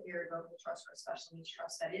is an irrevocable trust or a special needs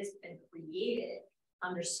trust that has been created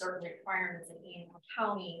under certain requirements in annual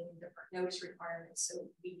accounting, different notice requirements, so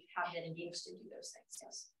we have been engaged to do those things.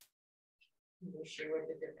 Yes. You're sure what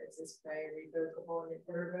the difference is by revocable and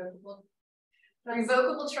irrevocable? The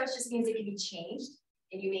revocable trust just means it can be changed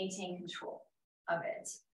and you maintain control of it.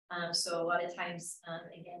 So a lot of times,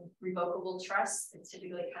 again, revocable trust, it's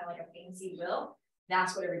typically kind of like a fancy will.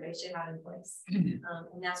 That's what everybody should have in place.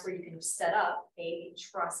 And that's where you can set up a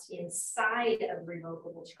trust inside of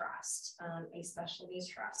revocable trust, a special needs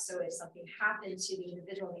trust. So if something happened to the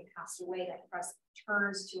individual and they passed away, that trust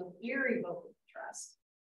turns to an irrevocable trust,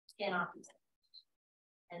 cannot be changed.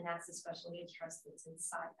 And that's the special needs trust that's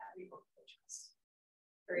inside that revocable trust.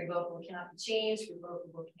 Irrevocable cannot be changed,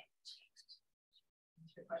 revocable can't be changed.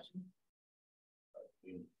 That's your question.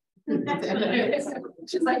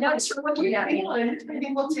 I'm not sure what you got. I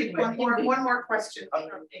think we'll take one more question.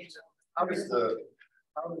 How does the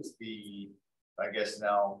I guess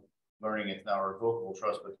now learning it's now a revocable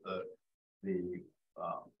trust, but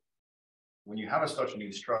when you have a special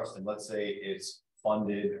needs trust and let's say it's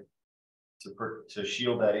funded to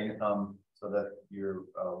shield that income so that your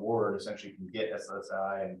ward essentially can get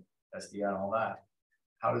SSI and SDI and all that,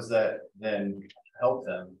 how does that then help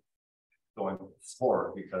them going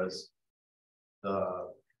forward? Because the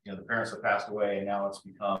parents have passed away and now it's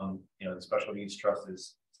become, the special needs trust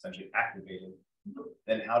is essentially activated.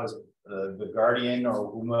 Then how does the guardian or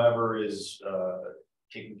whomever is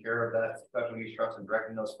taking care of that special needs trust and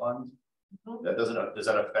directing those funds, does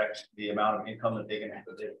that affect the amount of income that they can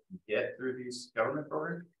get through these government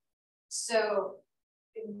programs? So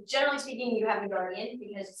generally speaking, you have a guardian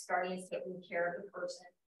because guardian is taking care of the person.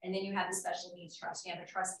 And then you have the special needs trust. You have a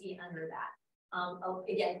trustee under that.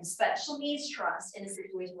 Again, the special needs trust in a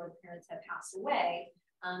situation where the parents have passed away,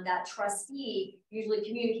 that trustee usually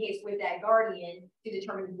communicates with that guardian to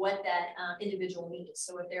determine what that individual needs.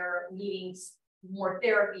 So if they're needing more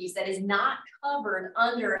therapies that is not covered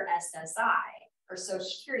under SSI or Social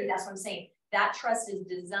Security, that's what I'm saying. That trust is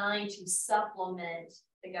designed to supplement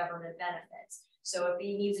the government benefits. So if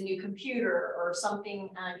he needs a new computer or something,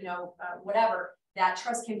 whatever, that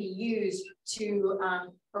trust can be used to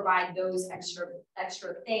provide those extra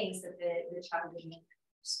things that the child would need.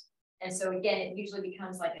 And so again, it usually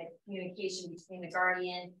becomes like a communication between the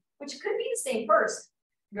guardian, which could be the same person,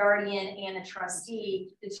 guardian and the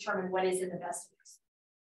trustee, to determine what is in the best interest.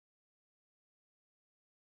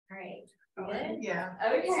 All right. Good? Yeah.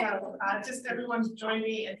 Okay. So just everyone join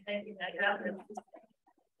me in thanking that.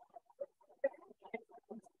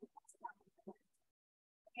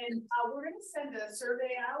 And we're going to send a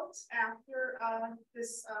survey out after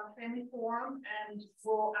this family forum, and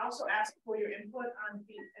we'll also ask for your input on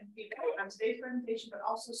feedback on today's presentation, but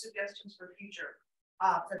also suggestions for future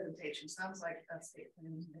presentations. Sounds like that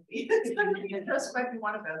statement might be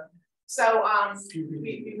one of them. So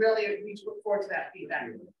we look forward to that feedback.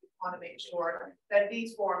 We want to make sure that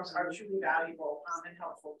these forums are truly valuable and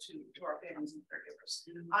helpful to our families and caregivers.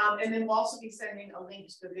 And then we'll also be sending a link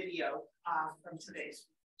to the video from today's.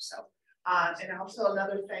 So, and also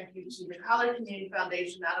another thank you to the College Community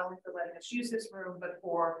Foundation, not only for letting us use this room, but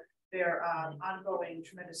for their ongoing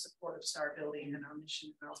tremendous support of STARability and our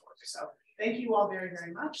mission and our work. So thank you all very,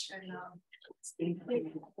 very much. And